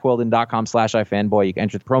order is MackWeldon.com/iFanboy. You can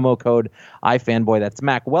enter the promo code iFanboy. That's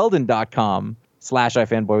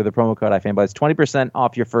MackWeldon.com/iFanboy with the promo code iFanboy. It's 20%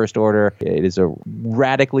 off your first order. It is a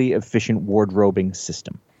radically efficient wardrobing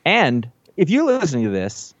system. And if you're listening to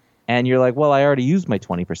this and you're like, well, I already used my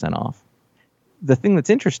 20% off, the thing that's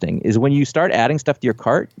interesting is when you start adding stuff to your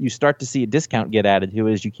cart, you start to see a discount get added to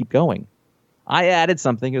it as you keep going. I added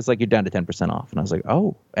something. It was like, you're down to 10% off. And I was like,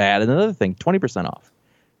 oh, I added another thing, 20% off.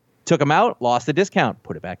 Took them out, lost the discount,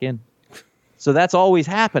 put it back in. So that's always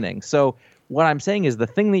happening. So what I'm saying is the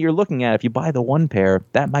thing that you're looking at, if you buy the one pair,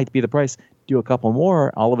 that might be the price. Do a couple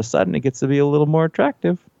more, all of a sudden it gets to be a little more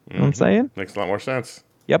attractive. You know what I'm saying? Makes a lot more sense.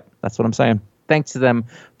 Yep, that's what I'm saying. Thanks to them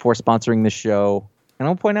for sponsoring this show. And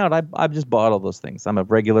I'll point out, I've just bought all those things. I'm a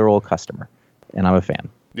regular old customer, and I'm a fan.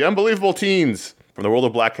 The Unbelievable Teens, from the world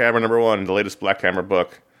of Black Hammer #1, the latest Black Hammer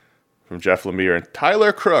book from Jeff Lemire and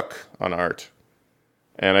Tyler Crook on art.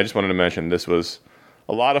 And I just wanted to mention this was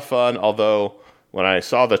a lot of fun, although when I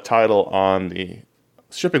saw the title on the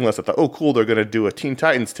shipping list, I thought, oh, cool, they're going to do a Teen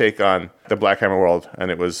Titans take on the Black Hammer world, and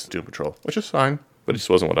it was Doom Patrol, which is fine, but it just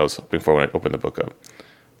wasn't what I was hoping for when I opened the book up.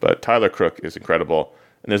 But Tyler Crook is incredible,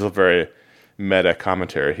 and there's a very meta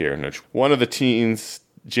commentary here in which one of the teens,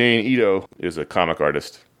 Jane Ito, is a comic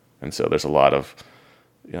artist, and so there's a lot of,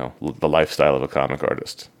 the lifestyle of a comic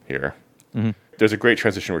artist here. There's a great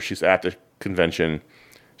transition where she's at the convention,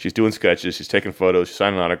 she's doing sketches, she's taking photos, she's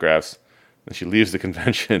signing autographs, and she leaves the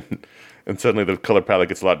convention, and suddenly the color palette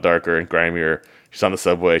gets a lot darker and grimier. She's on the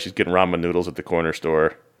subway, she's getting ramen noodles at the corner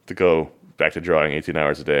store to go back to drawing 18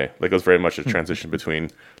 hours a day. Like, it was very much a transition between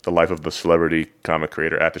the life of the celebrity comic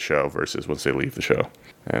creator at the show versus once they leave the show.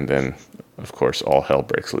 And then, of course, all hell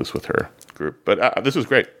breaks loose with her group. But this was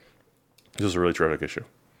great. This was a really terrific issue.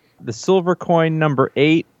 The silver coin number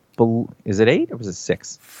 8. Is it 8 or was it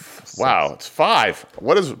 6? Wow, it's 5.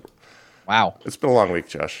 What is... Wow. It's been a long week,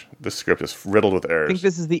 Josh. This script is riddled with errors. I think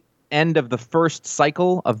this is the end of the first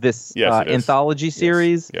cycle of this anthology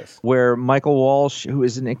series, where Michael Walsh, who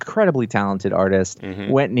is an incredibly talented artist,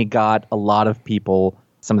 went and he got a lot of people,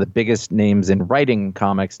 some of the biggest names in writing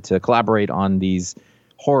comics, to collaborate on these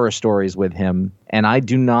horror stories with him. And I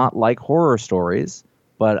do not like horror stories,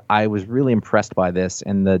 but I was really impressed by this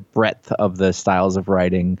and the breadth of the styles of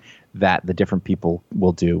writing that the different people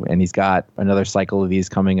will do. And he's got another cycle of these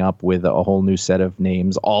coming up with a whole new set of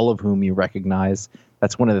names, all of whom you recognize.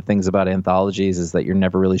 That's one of the things about anthologies, is that you're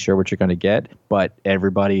never really sure what you're going to get. But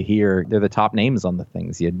everybody here, they're the top names on the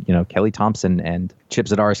things. You had, Kelly Thompson and Chip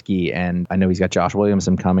Zdarsky, and I know he's got Josh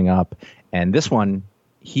Williamson coming up. And this one,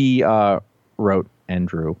 he wrote and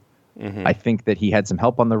drew. I think that he had some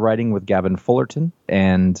help on the writing with Gavin Fullerton,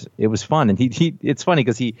 and it was fun. And he it's funny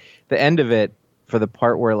because the end of it, for the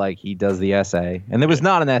part where like he does the essay, and there was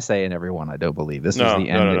not an essay in every one, I don't believe. This was the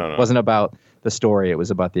end. It wasn't about the story, it was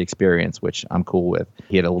about the experience, which I'm cool with.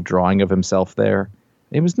 He had a little drawing of himself there.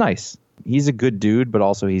 It was nice. He's a good dude, but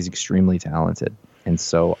also he's extremely talented. And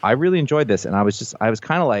so I really enjoyed this, and I was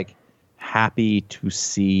kind of like happy to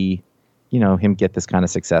see, him get this kind of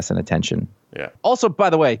success and attention. Yeah. Also, by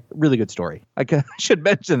the way, really good story. I should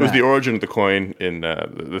mention that. It was the origin of the coin in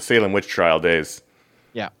the Salem witch trial days.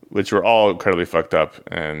 Yeah. Which were all incredibly fucked up,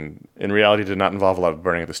 and in reality did not involve a lot of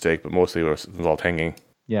burning at the stake, but mostly involved hanging.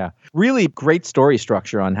 Yeah. Really great story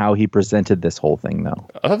structure on how he presented this whole thing, though.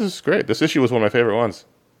 I thought this was great. This issue was one of my favorite ones.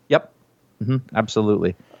 Yep.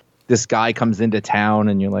 Absolutely. this guy comes into town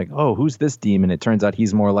and you're like, oh, who's this demon? It turns out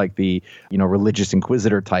he's more like the, religious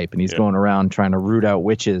inquisitor type, and he's going around trying to root out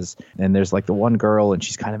witches. And there's like the one girl, and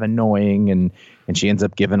she's kind of annoying, and she ends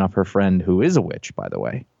up giving up her friend, who is a witch, by the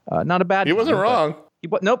way. Not a bad. He wasn't wrong.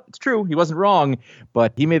 Nope, it's true. He wasn't wrong,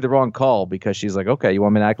 but he made the wrong call because she's like, okay, you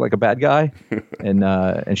want me to act like a bad guy?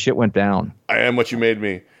 And shit went down. I am what you made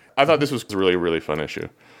me. I thought this was a really, really fun issue.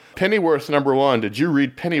 Pennyworth #1. Did you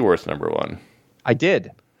read Pennyworth #1? I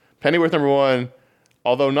did. Pennyworth #1,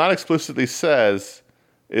 although not explicitly says,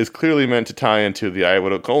 is clearly meant to tie into I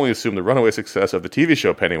would only assume, the runaway success of the TV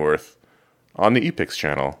show Pennyworth on the Epix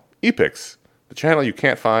channel. Epix, the channel you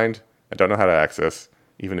can't find and don't know how to access,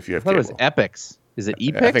 even if you have cable. I thought it was Epix. Is it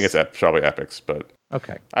Epix? I think it's probably Epix, but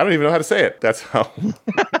okay. I don't even know how to say it. That's how.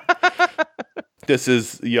 This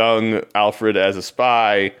is young Alfred as a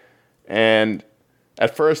spy, and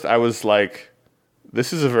at first I was like,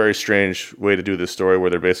 this is a very strange way to do this story,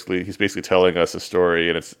 where he's basically telling us a story,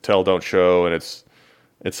 and it's tell, don't show, and it's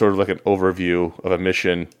sort of like an overview of a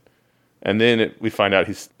mission. And then we find out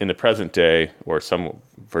he's in the present day, or some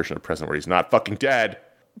version of the present where he's not fucking dead,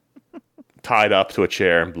 tied up to a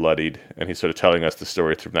chair and bloodied, and he's sort of telling us the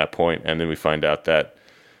story from that point. And then we find out that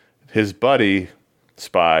his buddy,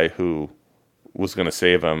 spy, who was going to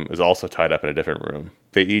save him, is also tied up in a different room.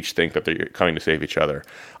 They each think that they're coming to save each other.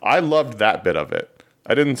 I loved that bit of it.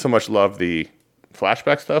 I didn't so much love the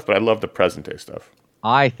flashback stuff, but I loved the present day stuff.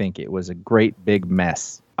 I think it was a great big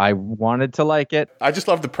mess. I wanted to like it. I just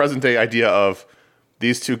love the present day idea of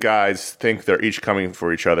these two guys think they're each coming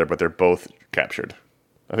for each other, but they're both captured.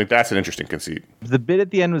 I think that's an interesting conceit. The bit at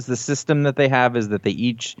the end was the system that they have is that they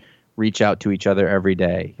each reach out to each other every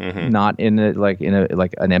day, not in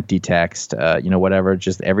an empty text, whatever.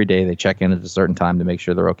 Just every day they check in at a certain time to make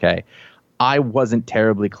sure they're okay. I wasn't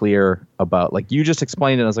terribly clear about, like, you just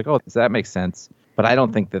explained it. I was like, oh, that makes sense. But I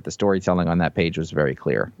don't think that the storytelling on that page was very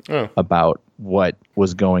clear about what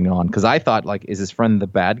was going on. Because I thought, like, is his friend the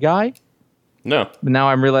bad guy? No. But now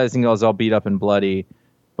I'm realizing I was all beat up and bloody.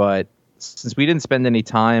 But since we didn't spend any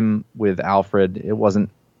time with Alfred, it wasn't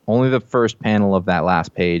only the first panel of that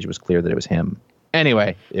last page was clear that it was him.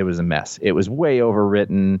 Anyway, it was a mess. It was way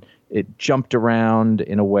overwritten. It jumped around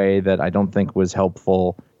in a way that I don't think was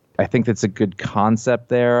helpful. I think that's a good concept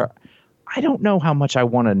there. I don't know how much I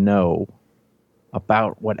want to know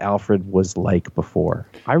about what Alfred was like before.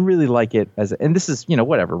 I really like it and this is,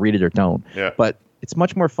 whatever, read it or don't. Yeah. But it's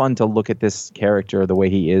much more fun to look at this character the way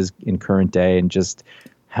he is in current day and just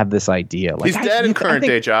have this idea. Like, he's dead in current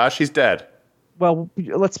day, Josh. He's dead. Well,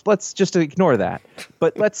 let's just ignore that.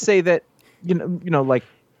 But let's say that, like,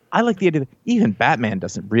 I like the idea that even Batman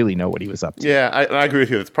doesn't really know what he was up to. Yeah, I agree with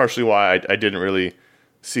you. That's partially why I didn't really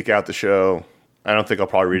seek out the show. I don't think I'll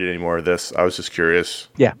probably read any more of this. I was just curious.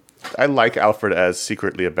 Yeah. I like Alfred as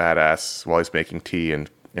secretly a badass while he's making tea and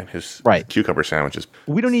his cucumber sandwiches.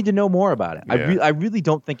 We don't need to know more about it. Yeah. I really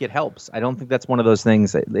don't think it helps. I don't think that's one of those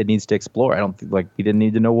things that it needs to explore. I don't think, like, we didn't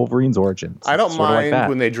need to know Wolverine's origins. I don't mind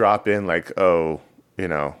when they drop in, like,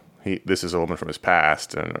 this is a woman from his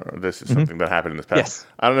past, or this is something that happened in his past. Yes.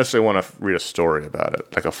 I don't necessarily want to read a story about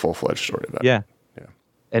it, like a full-fledged story about it. Yeah.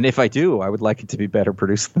 And if I do, I would like it to be better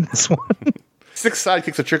produced than this one. 6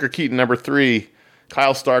 Sidekicks of Tricker Keaton, #3.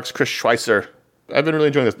 Kyle Starks, Chris Schweitzer. I've been really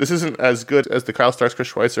enjoying this. This isn't as good as the Kyle Starks, Chris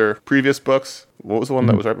Schweitzer previous books. What was the one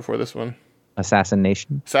that was right before this one?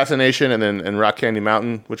 Assassination, and Rock Candy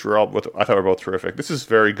Mountain, which I thought were both terrific. This is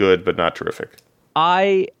very good, but not terrific.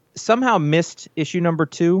 I somehow missed issue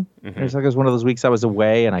 #2. It was one of those weeks I was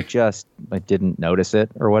away and I didn't notice it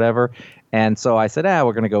or whatever. And so I said,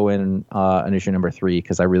 we're going to go in on issue #3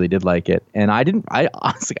 because I really did like it. And I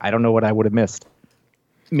honestly, I don't know what I would have missed.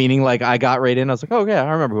 Meaning, like, I got right in. I was like, oh, yeah, I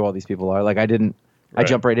remember who all these people are. Like, I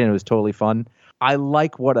jumped right in. It was totally fun. I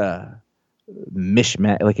like what a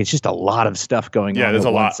mishmash. Like, it's just a lot of stuff going on. Yeah, there's a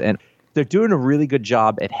lot. And they're doing a really good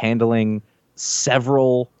job at handling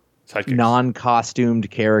several non-costumed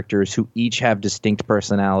characters who each have distinct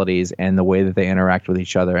personalities and the way that they interact with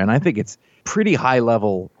each other. And I think it's pretty high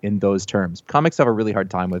level in those terms. Comics have a really hard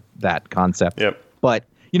time with that concept. Yep. But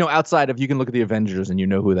outside of, you can look at the Avengers and you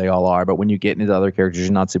know who they all are, but when you get into other characters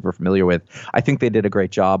you're not super familiar with, I think they did a great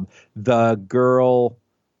job. The girl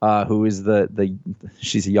who is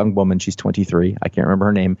she's a young woman, she's 23, I can't remember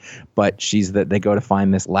her name, but they go to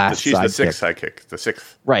find this last she's sidekick. The sixth sidekick, the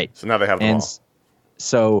sixth. Right. So now they have them all.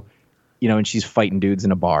 So, and she's fighting dudes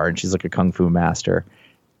in a bar and she's like a kung fu master.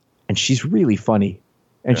 And she's really funny.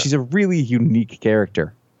 And she's a really unique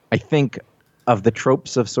character. I think of the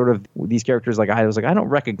tropes of sort of these characters, like I was like, I don't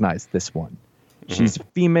recognize this one. She's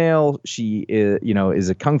female. She is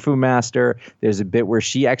a kung fu master. There's a bit where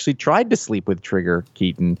she actually tried to sleep with Trigger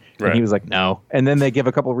Keaton, and he was like, no. And then they give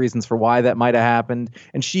a couple of reasons for why that might have happened.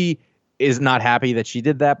 And she is not happy that she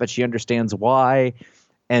did that, but she understands why.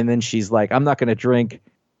 And then she's like, I'm not going to drink.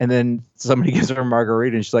 And then somebody gives her a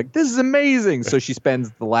margarita, and she's like, this is amazing. So she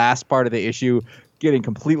spends the last part of the issue getting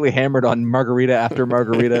completely hammered on margarita after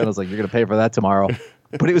margarita. And I was like, you're going to pay for that tomorrow.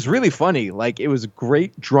 But it was really funny. Like, it was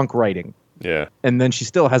great drunk writing. Yeah. And then she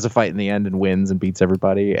still has a fight in the end and wins and beats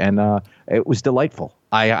everybody. And it was delightful.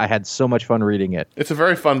 I had so much fun reading it. It's a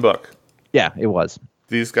very fun book. Yeah, it was.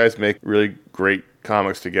 These guys make really great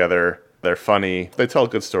comics together. They're funny. They tell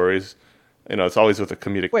good stories. It's always with a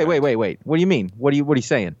comedic. Wait. What do you mean? What are you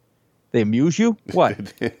saying? They amuse you?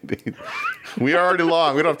 What? We are already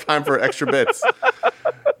long. We don't have time for extra bits.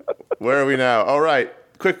 Where are we now? All right.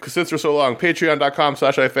 Quick, since we're so long,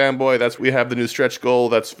 patreon.com/ifanboy. We have the new stretch goal.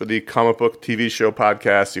 That's for the comic book TV show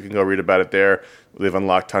podcast. You can go read about it there. They've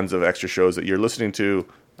unlocked tons of extra shows that you're listening to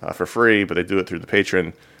for free, but they do it through the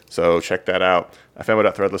patron. So check that out.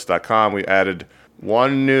 ifanboy.threadless.com. We added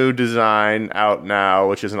one new design out now,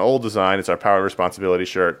 which is an old design. It's our Power and Responsibility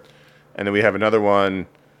shirt. And then we have another one.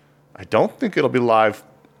 I don't think it'll be live.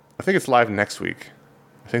 I think it's live next week.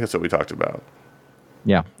 I think that's what we talked about.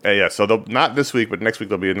 Yeah. Yeah, so not this week, but next week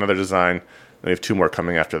there'll be another design. Then we have two more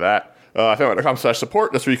coming after that.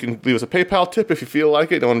 ifanboy.com/support. That's where you can leave us a PayPal tip if you feel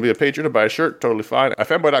like it. Don't want to be a patron to buy a shirt. Totally fine.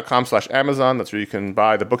 ifanboy.com/Amazon. That's where you can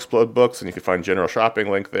buy the Booksplode books, and you can find general shopping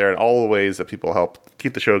link there, and all the ways that people help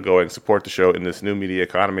keep the show going, support the show in this new media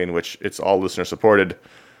economy in which it's all listener supported.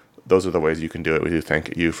 Those are the ways you can do it. We do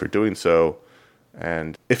thank you for doing so.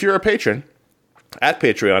 And if you're a patron at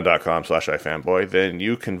patreon.com/ifanboy, then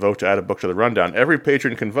you can vote to add a book to the rundown. Every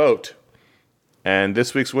patron can vote. And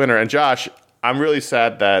this week's winner, and Josh, I'm really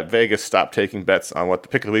sad that Vegas stopped taking bets on what the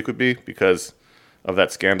pick of the week would be because of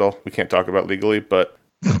that scandal we can't talk about legally, but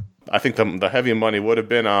I think the heavy money would have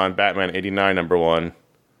been on Batman 89 #1,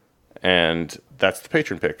 and that's the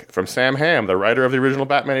patron pick from Sam Hamm, the writer of the original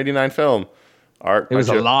Batman 89 film. Art. It was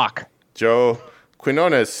a lock. Joe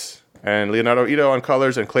Quinones and Leonardo Ito on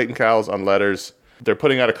colors and Clayton Cowles on letters. They're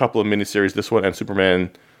putting out a couple of miniseries, this one and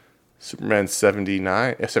Superman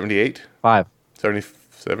 78? 5.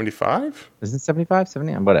 75? Isn't it 75?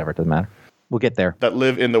 70? Whatever, it doesn't matter. We'll get there. That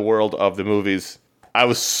live in the world of the movies. I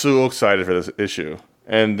was so excited for this issue.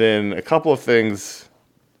 And then a couple of things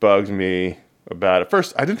bugged me about it.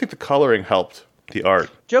 First, I didn't think the coloring helped the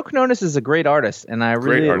art. Joe Quinones is a great artist, and I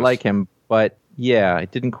really like him. But, yeah,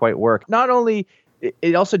 it didn't quite work. Not only,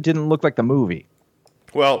 it also didn't look like the movie.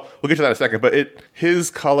 Well, we'll get to that in a second. But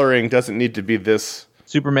his coloring doesn't need to be this...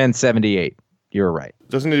 Superman 78. You're right.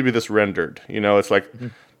 Doesn't need to be this rendered. It's like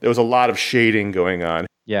there was a lot of shading going on.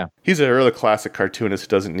 Yeah. He's a really classic cartoonist who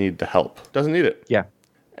doesn't need the help. Doesn't need it. Yeah.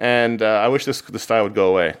 And I wish the style would go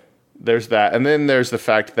away. There's that. And then there's the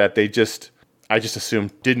fact that I just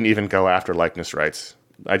assumed didn't even go after likeness rights.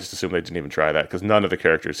 I just assumed they didn't even try that because none of the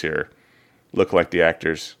characters here look like the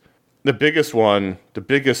actors. The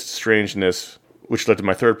biggest strangeness, which led to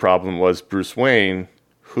my third problem, was Bruce Wayne,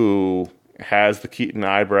 who has the Keaton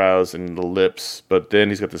eyebrows and the lips, but then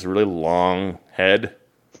he's got this really long head.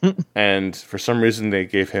 And for some reason, they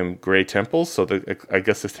gave him gray temples. So I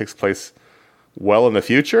guess this takes place well in the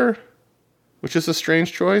future, which is a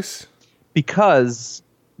strange choice. Because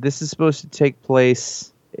this is supposed to take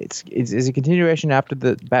place... Is it continuation after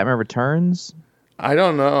the Batman Returns? I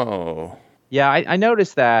don't know. Yeah, I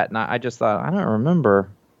noticed that, and I just thought, I don't remember.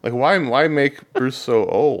 Like, why make Bruce so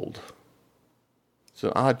old? It's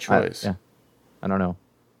an odd choice. I don't know.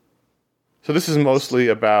 So this is mostly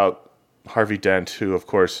about Harvey Dent, who, of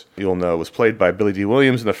course, you'll know, was played by Billy D.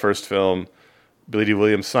 Williams in the first film. Billy D.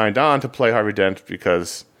 Williams signed on to play Harvey Dent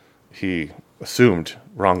because he assumed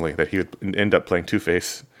wrongly that he would end up playing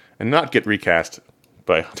Two-Face and not get recast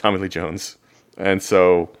by Tommy Lee Jones. And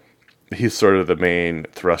so he's sort of the main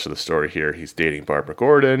thrust of the story here. He's dating Barbara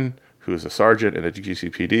Gordon, who's a sergeant in the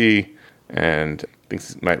GCPD, and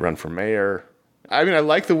thinks he might run for mayor. I mean, I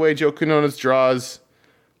like the way Joe Quinones draws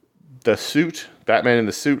the suit, Batman in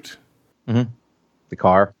the suit. Mm-hmm. The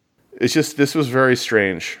car. It's just, this was very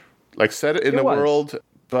strange. Like, set it in the world,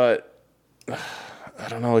 but I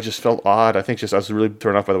don't know, it just felt odd. I think I was really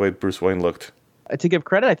thrown off by the way Bruce Wayne looked. To give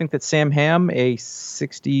credit, I think that Sam Hamm, a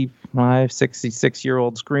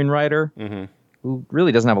 66-year-old screenwriter, who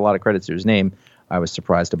really doesn't have a lot of credits to his name, I was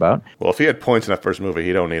surprised about. Well, if he had points in that first movie,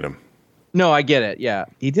 he don't need them. No, I get it, yeah.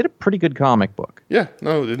 He did a pretty good comic book. Yeah,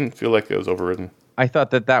 no, it didn't feel like it was overridden. I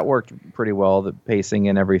thought that worked pretty well, the pacing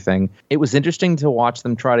and everything. It was interesting to watch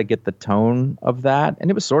them try to get the tone of that, and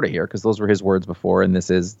it was sort of here, because those were his words before, and this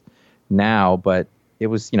is now, but it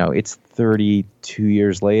was, it's 32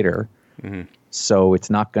 years later. Mm-hmm. So it's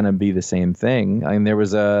not going to be the same thing. I mean, there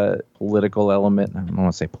was a political element. I don't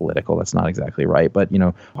want to say political. That's not exactly right. But,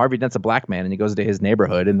 Harvey Dent's a black man and he goes to his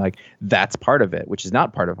neighborhood and that's part of it, which is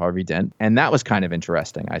not part of Harvey Dent. And that was kind of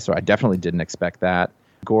interesting. I definitely didn't expect that.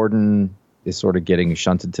 Gordon is sort of getting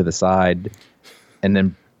shunted to the side. And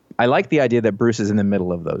then I like the idea that Bruce is in the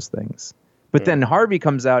middle of those things. But then Harvey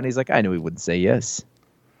comes out and he's like, I knew he wouldn't say yes.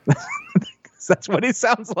 That's what he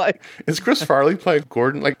sounds like. Is Chris Farley playing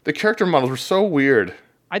Gordon? The character models were so weird.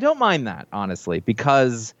 I don't mind that, honestly,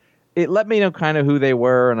 because it let me know kind of who they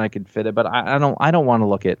were and I could fit it. But I don't want to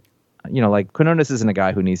look at, Quinones isn't a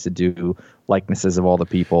guy who needs to do likenesses of all the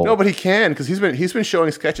people. No, but he can, because he's been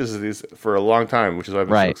showing sketches of these for a long time, which is why I've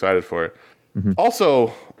been so excited for it. Mm-hmm.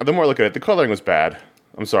 Also, the more I look at it, the coloring was bad.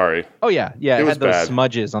 I'm sorry. Oh, yeah. Yeah, it had those bad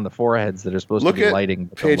smudges on the foreheads that are supposed to be lighting.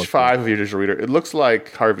 Look at page 5 of your digital reader. It looks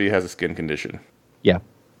like Harvey has a skin condition. Yeah.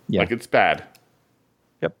 Yeah. It's bad.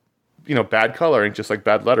 Yep. Bad coloring, just like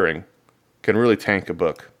bad lettering, can really tank a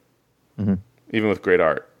book, even with great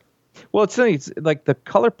art. Well, it's the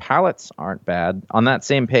color palettes aren't bad. On that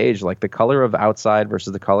same page, the color of outside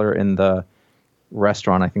versus the color in the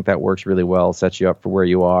restaurant, I think that works really well, sets you up for where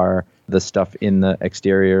you are. The stuff in the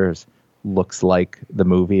exteriors looks like the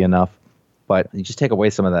movie enough, but you just take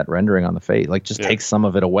away some of that rendering on the face. Take some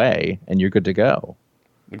of it away and you're good to go.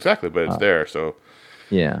 Exactly, but it's there, so.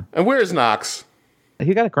 Yeah. And where's Knox?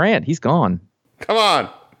 He got a grant. He's gone. Come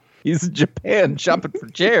on. He's in Japan shopping for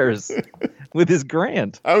chairs with his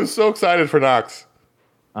grant. I was so excited for Knox.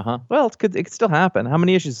 Uh-huh. Well, it could still happen. How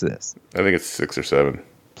many issues is this? I think it's 6 or 7.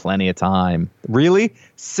 Plenty of time. Really?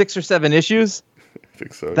 6 or 7 issues? I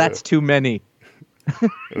think so. That's too many. I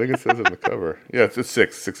think it says it on the cover. Yeah, it's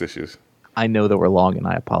 6 issues. I know that we're long, and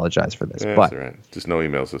I apologize for this. Yeah, but that's all right. Just no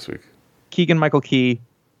emails this week. Keegan-Michael Key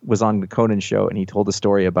was on the Conan show, and he told a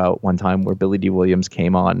story about one time where Billy D. Williams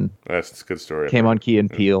came on. That's a good story. Came on Key and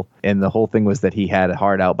Peele, and the whole thing was that he had a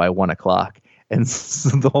hard out by 1 o'clock. And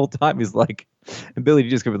so the whole time he's like, and Billy D.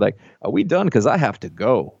 just could be like, "Are we done? Because I have to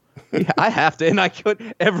go. I have to." And I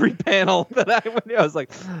could every panel that I went to, I was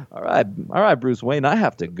like, all right, Bruce Wayne, I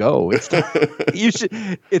have to go. It's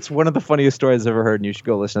one of the funniest stories I've ever heard, and you should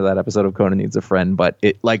go listen to that episode of Conan Needs a Friend. But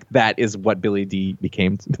that is what Billy D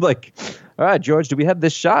became. All right, George, do we have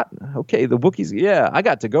this shot? Okay, the Wookiees. Yeah, I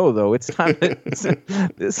got to go though. It's time.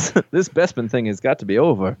 This Bespin thing has got to be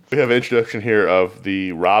over. We have an introduction here of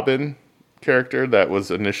the Robin character that was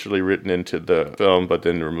initially written into the film, but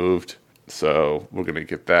then removed. So we're going to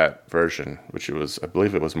get that version, which I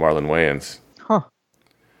believe it was Marlon Wayans. Huh.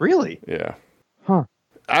 Really? Yeah. Huh.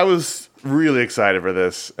 I was really excited for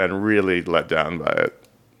this and really let down by it.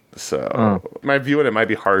 So my view on it might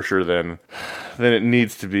be harsher than it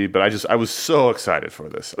needs to be, but I was so excited for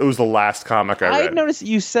this. It was the last comic I read. I noticed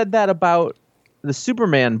you said that about the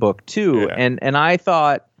Superman book too, and I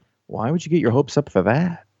thought, why would you get your hopes up for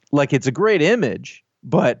that? It's a great image,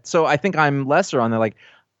 but so I think I'm lesser on that.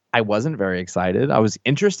 I wasn't very excited. I was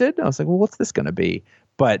interested. I was like, well, what's this going to be?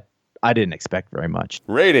 But I didn't expect very much.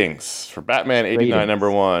 Ratings for Batman 89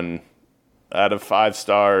 number 1 out of 5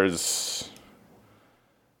 stars.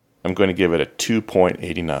 I'm going to give it a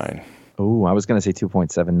 2.89. Oh, I was going to say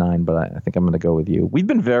 2.79, but I think I'm going to go with you. We've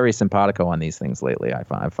been very simpatico on these things lately, I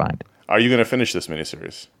find. Are you going to finish this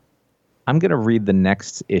miniseries? I'm going to read the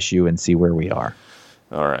next issue and see where we are.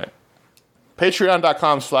 All right.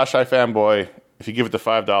 Patreon.com/ifanboy. If you give it the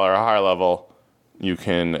 $5 or higher level, you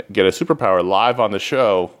can get a superpower live on the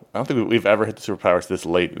show. I don't think we've ever hit the superpowers this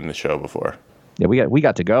late in the show before. Yeah, we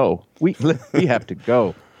got to go. We have to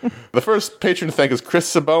go. The first patron to thank is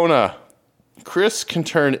Chris Sabona. Chris can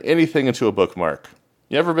turn anything into a bookmark.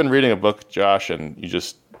 You ever been reading a book, Josh, and you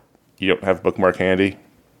don't have a bookmark handy?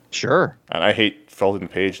 Sure. And I hate folding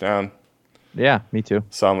the page down. Yeah, me too.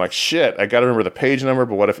 So I'm like, shit, I got to remember the page number,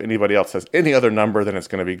 but what if anybody else has any other number, then it's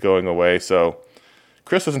going to be going away. So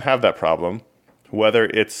Chris doesn't have that problem. Whether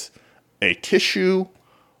it's a tissue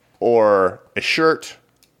or a shirt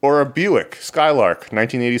or a Buick Skylark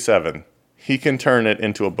 1987, he can turn it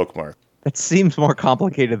into a bookmark. It seems more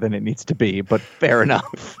complicated than it needs to be, but fair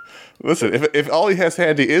enough. Listen, if all he has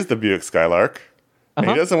handy is the Buick Skylark, and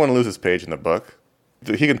he doesn't want to lose his page in the book,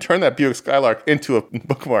 he can turn that Buick Skylark into a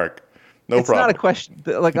bookmark. No it's problem. It's not a question.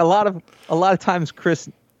 A lot of times Chris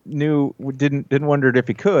didn't wonder if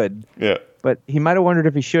he could. Yeah. But he might have wondered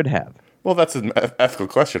if he should have. Well, that's an ethical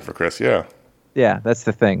question for Chris, yeah. Yeah, that's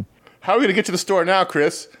the thing. How are we going to get to the store now,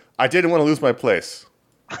 Chris? I didn't want to lose my place.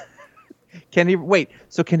 Can he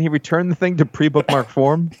return the thing to pre-bookmark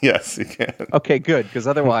form? Yes, he can. Okay, good, because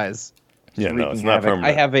otherwise, yeah, no, it's not permanent.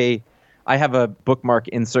 I I have a bookmark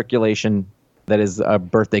in circulation that is a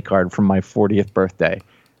birthday card from my 40th birthday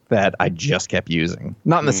that I just kept using.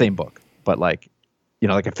 Not in the same book, but like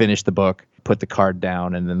I finished the book, put the card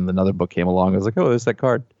down, and then another book came along. I was like, oh, there's that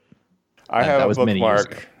card. I have a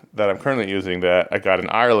bookmark that I'm currently using that I got in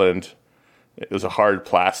Ireland. It was a hard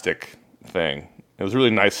plastic thing. It was a really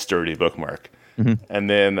nice, sturdy bookmark. Mm-hmm. And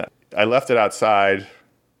then I left it outside,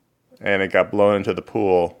 and it got blown into the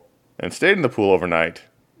pool and stayed in the pool overnight.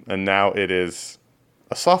 And now it is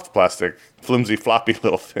a soft plastic, flimsy, floppy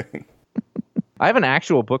little thing. I have an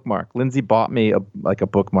actual bookmark. Lindsay bought me a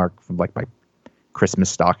bookmark from like my Christmas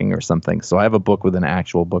stocking or something. So I have a book with an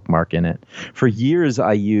actual bookmark in it. For years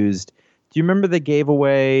I used, do you remember they gave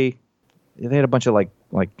away, they had a bunch of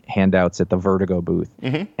like handouts at the Vertigo booth.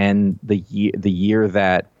 Mm-hmm. And the year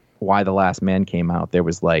that Why the Last Man came out, there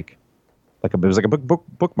was it was like a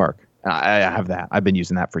bookmark. I have that. I've been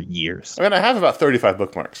using that for years. I mean, I have about 35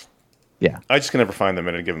 bookmarks. Yeah. I just can never find them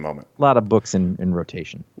in a given moment. A lot of books in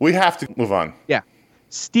rotation. We have to move on. Yeah.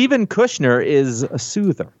 Stephen Kushner is a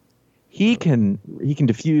soother. He can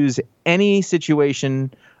diffuse any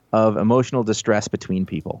situation of emotional distress between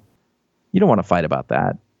people. You don't want to fight about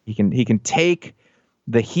that. He can take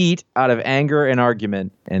the heat out of anger and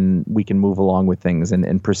argument, and we can move along with things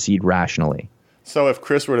and proceed rationally. So if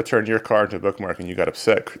Chris were to turn your car into a bookmark and you got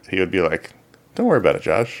upset, he would be like, don't worry about it,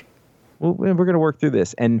 Josh. Well, we're going to work through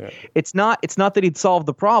this. And it's not that he'd solve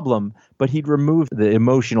the problem, but he'd remove the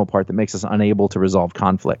emotional part that makes us unable to resolve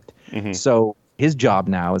conflict. Mm-hmm. So his job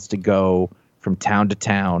now is to go from town to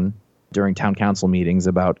town during town council meetings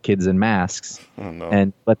about kids in masks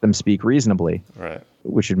and let them speak reasonably. Right.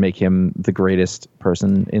 Which would make him the greatest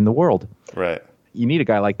person in the world. Right. You need a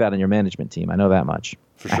guy like that on your management team. I know that much.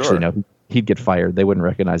 For sure. Actually, no, he'd get fired. They wouldn't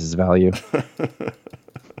recognize his value.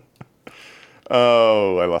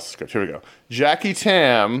 Oh, I lost the script. Here we go. Jackie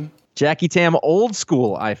Tam, old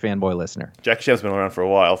school iFanboy listener. Jackie Tam's been around for a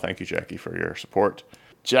while. Thank you, Jackie, for your support.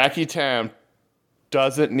 Jackie Tam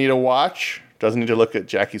doesn't need a watch, doesn't need to look at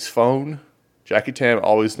Jackie's phone. Jackie Tam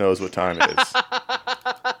always knows what time it is.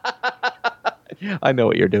 I know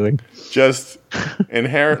what you're doing. Just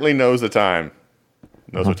inherently knows the time.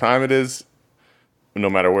 Knows what time it is, no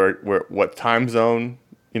matter what time zone.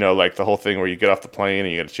 Like the whole thing where you get off the plane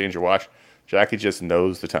and you got to change your watch. Jackie just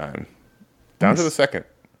knows the time. Down to the second.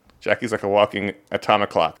 Jackie's like a walking atomic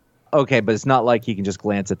clock. Okay, but it's not like he can just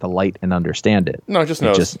glance at the light and understand it. No, just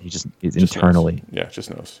knows. He's internally. Knows. Yeah, just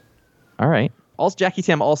knows. All right. Also, Jackie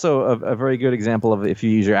Tam, also a very good example of if you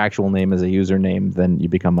use your actual name as a username, then you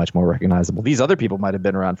become much more recognizable. These other people might have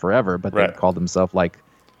been around forever, but they called themselves like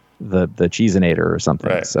the Cheesinator or something.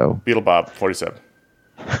 Right. So Beetle Bob 47.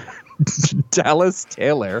 Dallas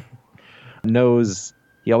Taylor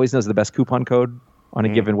he always knows the best coupon code on a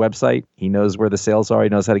given website. He knows where the sales are. He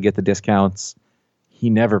knows how to get the discounts.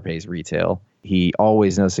 He never pays retail. He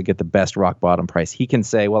always knows to get the best rock bottom price. He can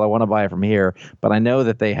say, well, I want to buy it from here, but I know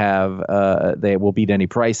that they will beat any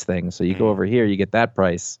price thing. So you go over here, you get that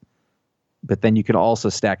price, but then you can also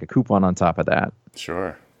stack a coupon on top of that.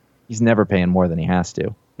 Sure. He's never paying more than he has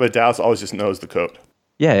to. But Dallas always just knows the code.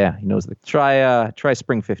 Yeah. He knows try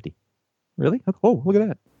Spring 50. Really? Oh, look at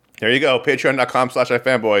that. There you go.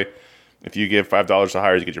 Patreon.com/iFanboy. If you give $5 or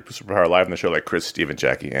higher, you get your Superpower live on the show like Chris, Steven,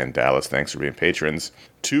 Jackie, and Dallas. Thanks for being patrons.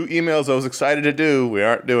 2 emails I was excited to do. We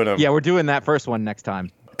aren't doing them. Yeah, we're doing that first one next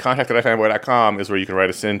time. Contact@ifanboy.com is where you can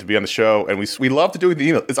write us in to be on the show. And we love to do the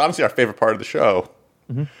email. It's honestly our favorite part of the show.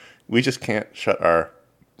 Mm-hmm. We just can't shut our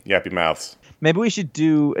yappy mouths. Maybe we should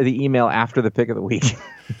do the email after the pick of the week.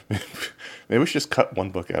 Maybe we should just cut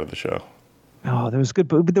one book out of the show. Oh, there was good,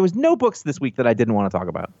 but there was no books this week that I didn't want to talk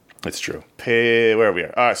about. It's true. Where we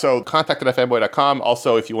are. All right, so contact@ifanboy.com.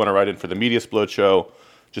 Also, if you want to write in for the Media Splode show,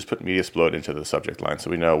 just put Media Splode into the subject line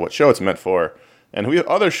so we know what show it's meant for. And we have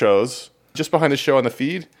other shows. Just behind the show on the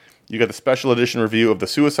feed, you got the special edition review of The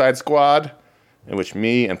Suicide Squad, in which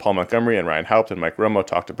me and Paul Montgomery and Ryan Haupt and Mike Romo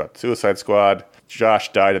talked about The Suicide Squad.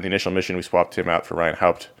 Josh died in the initial mission. We swapped him out for Ryan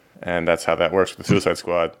Haupt, and that's how that works with The Suicide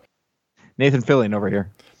Squad. Nathan Fillion over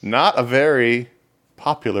here. Not a very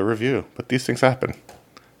popular review, but these things happen.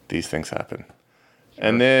 Sure.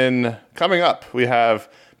 And then coming up, we have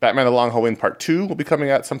Batman The Long Halloween Part 2 will be coming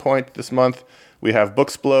out at some point this month. We have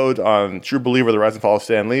Booksplode on True Believer, The Rise and Fall of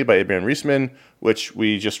Stan Lee by Adrian Reisman, which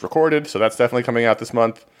we just recorded, so that's definitely coming out this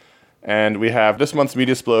month. And we have this month's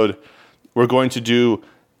Media Splode. We're going to do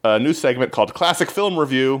a new segment called Classic Film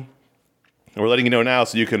Review. And we're letting you know now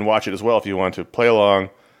so you can watch it as well if you want to play along.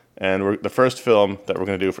 And the first film that we're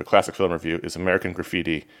going to do for Classic Film Review is American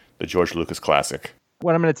Graffiti, the George Lucas classic.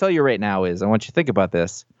 What I'm going to tell you right now is, I want you to think about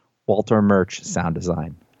this, Walter Murch sound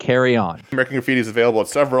design. Carry on. American Graffiti is available at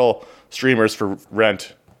several streamers for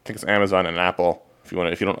rent. I think it's Amazon and Apple. If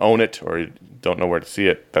you don't own it or you don't know where to see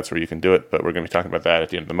it, that's where you can do it. But we're going to be talking about that at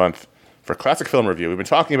the end of the month for Classic Film Review. We've been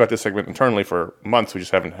talking about this segment internally for months. We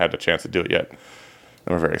just haven't had a chance to do it yet. And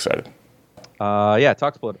we're very excited. Yeah,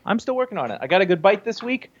 Talksplit. I'm still working on it. I got a good bite this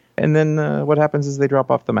week. And then what happens is they drop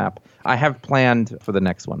off the map. I have planned for the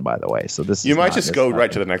next one, by the way. So this you might just go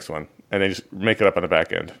right to the next one and then just make it up on the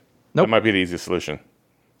back end. Nope. That might be the easiest solution.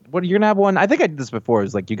 What, you're going to have one? I think I did this before. It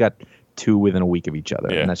was like you got 2 within a week of each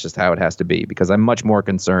other. Yeah. And that's just how it has to be because I'm much more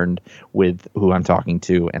concerned with who I'm talking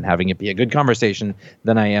to and having it be a good conversation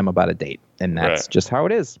than I am about a date. And that's just how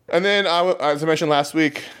it is. And then, as I mentioned last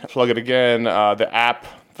week, plug it again, the app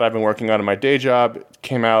that I've been working on in my day job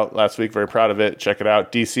came out last week. Very proud of it. Check it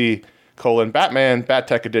out. DC:Batman, Bat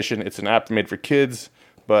Tech Edition. It's an app made for kids,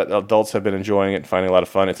 but adults have been enjoying it and finding a lot of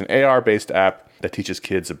fun. It's an AR-based app that teaches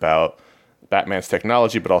kids about Batman's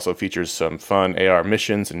technology, but also features some fun AR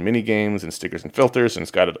missions and mini games and stickers and filters. And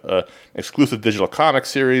it's got an exclusive digital comic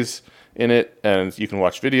series in it, and you can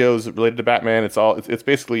watch videos related to Batman. It's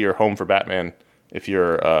basically your home for Batman if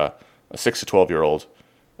you're a 6 to 12-year-old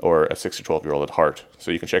or a 6 to 12-year-old at heart. So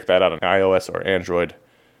you can check that out on iOS or Android.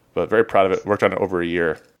 But very proud of it. Worked on it over a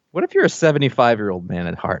year. What if you're a 75-year-old man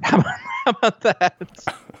at heart? How about that?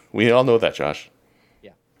 We all know that, Josh.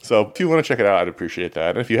 Yeah. So if you want to check it out, I'd appreciate that.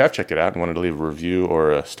 And if you have checked it out and wanted to leave a review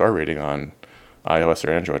or a star rating on iOS or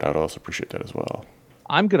Android, I would also appreciate that as well.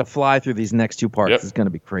 I'm going to fly through these next 2 parts. It's going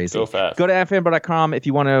to be crazy. So fast. Go to ifanboy.com if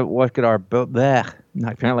you want to look at our...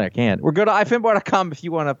 apparently I can't. Go to ifanboy.com if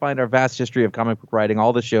you want to find our vast history of comic book writing,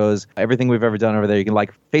 all the shows, everything we've ever done over there. You can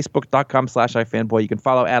like facebook.com/ifanboy. You can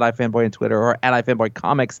follow @ifanboy on Twitter or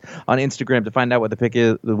 @ifanboycomics on Instagram to find out what the pick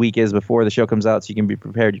of the week is before the show comes out so you can be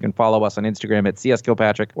prepared. You can follow us on Instagram at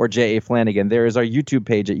CSKilpatrick or JA Flanagan. There is our YouTube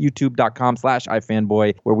page at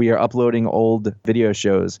youtube.com/ifanboy where we are uploading old video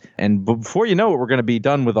shows. And before you know it, we're going to be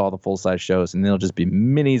done with all the full-size shows, and they'll just be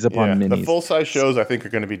minis upon minis. The full-size shows, I think, are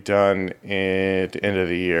going to be done at the end of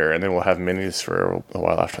the year, and then we'll have minis for a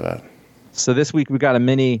while after that. So this week we got a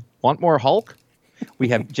mini Want More Hulk? We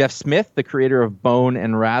have Jeff Smith, the creator of Bone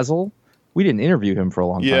and Razzle. We didn't interview him for a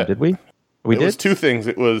long time, did we? It was 2 things.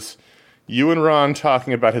 It was you and Ron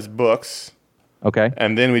talking about his books. Okay.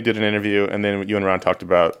 And then we did an interview, and then you and Ron talked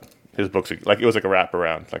about his books. Like, it was like a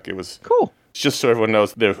wraparound. Like, it was... Cool. Just so everyone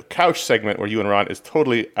knows, the couch segment where you and Ron is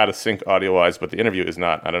totally out of sync audio-wise, but the interview is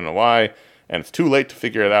not. I don't know why, and it's too late to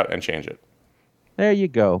figure it out and change it. There you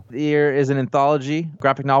go. Here is an anthology,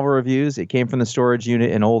 graphic novel reviews. It came from the storage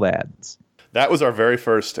unit in Old Ads. That was our very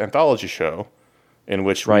first anthology show in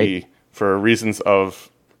which we, for reasons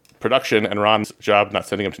of production and Ron's job not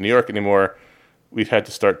sending him to New York anymore, we had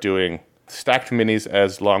to start doing stacked minis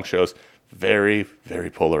as long shows. Very, very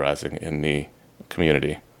polarizing in the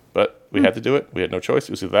community. But we had to do it. We had no choice.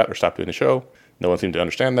 It was either that or stop doing the show. No one seemed to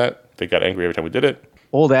understand that. They got angry every time we did it.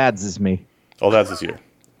 Old Ads is me. Old Ads is you.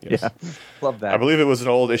 Yes. Yeah, love that. I believe it was an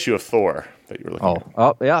old issue of Thor that you were looking at.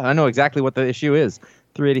 Oh, yeah, I know exactly what the issue is.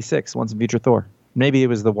 386, Once and Future Thor. Maybe it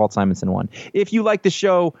was the Walt Simonson one. If you like the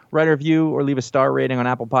show, write a review or leave a star rating on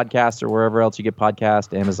Apple Podcasts or wherever else you get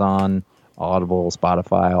podcasts, Amazon, Audible,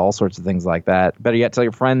 Spotify, all sorts of things like that. Better yet, tell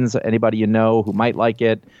your friends, anybody you know who might like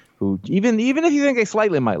it, who even if you think they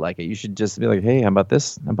slightly might like it, you should just be like, hey, how about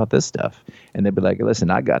this stuff? And they'd be like,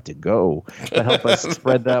 listen, I got to go. To help us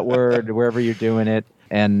spread that word wherever you're doing it.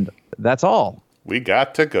 And that's all. We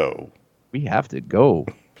got to go. We have to go.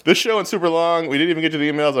 This show went super long. We didn't even get to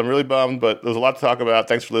the emails. I'm really bummed, but there was a lot to talk about.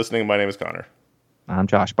 Thanks for listening. My name is Connor. I'm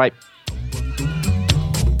Josh. Bye.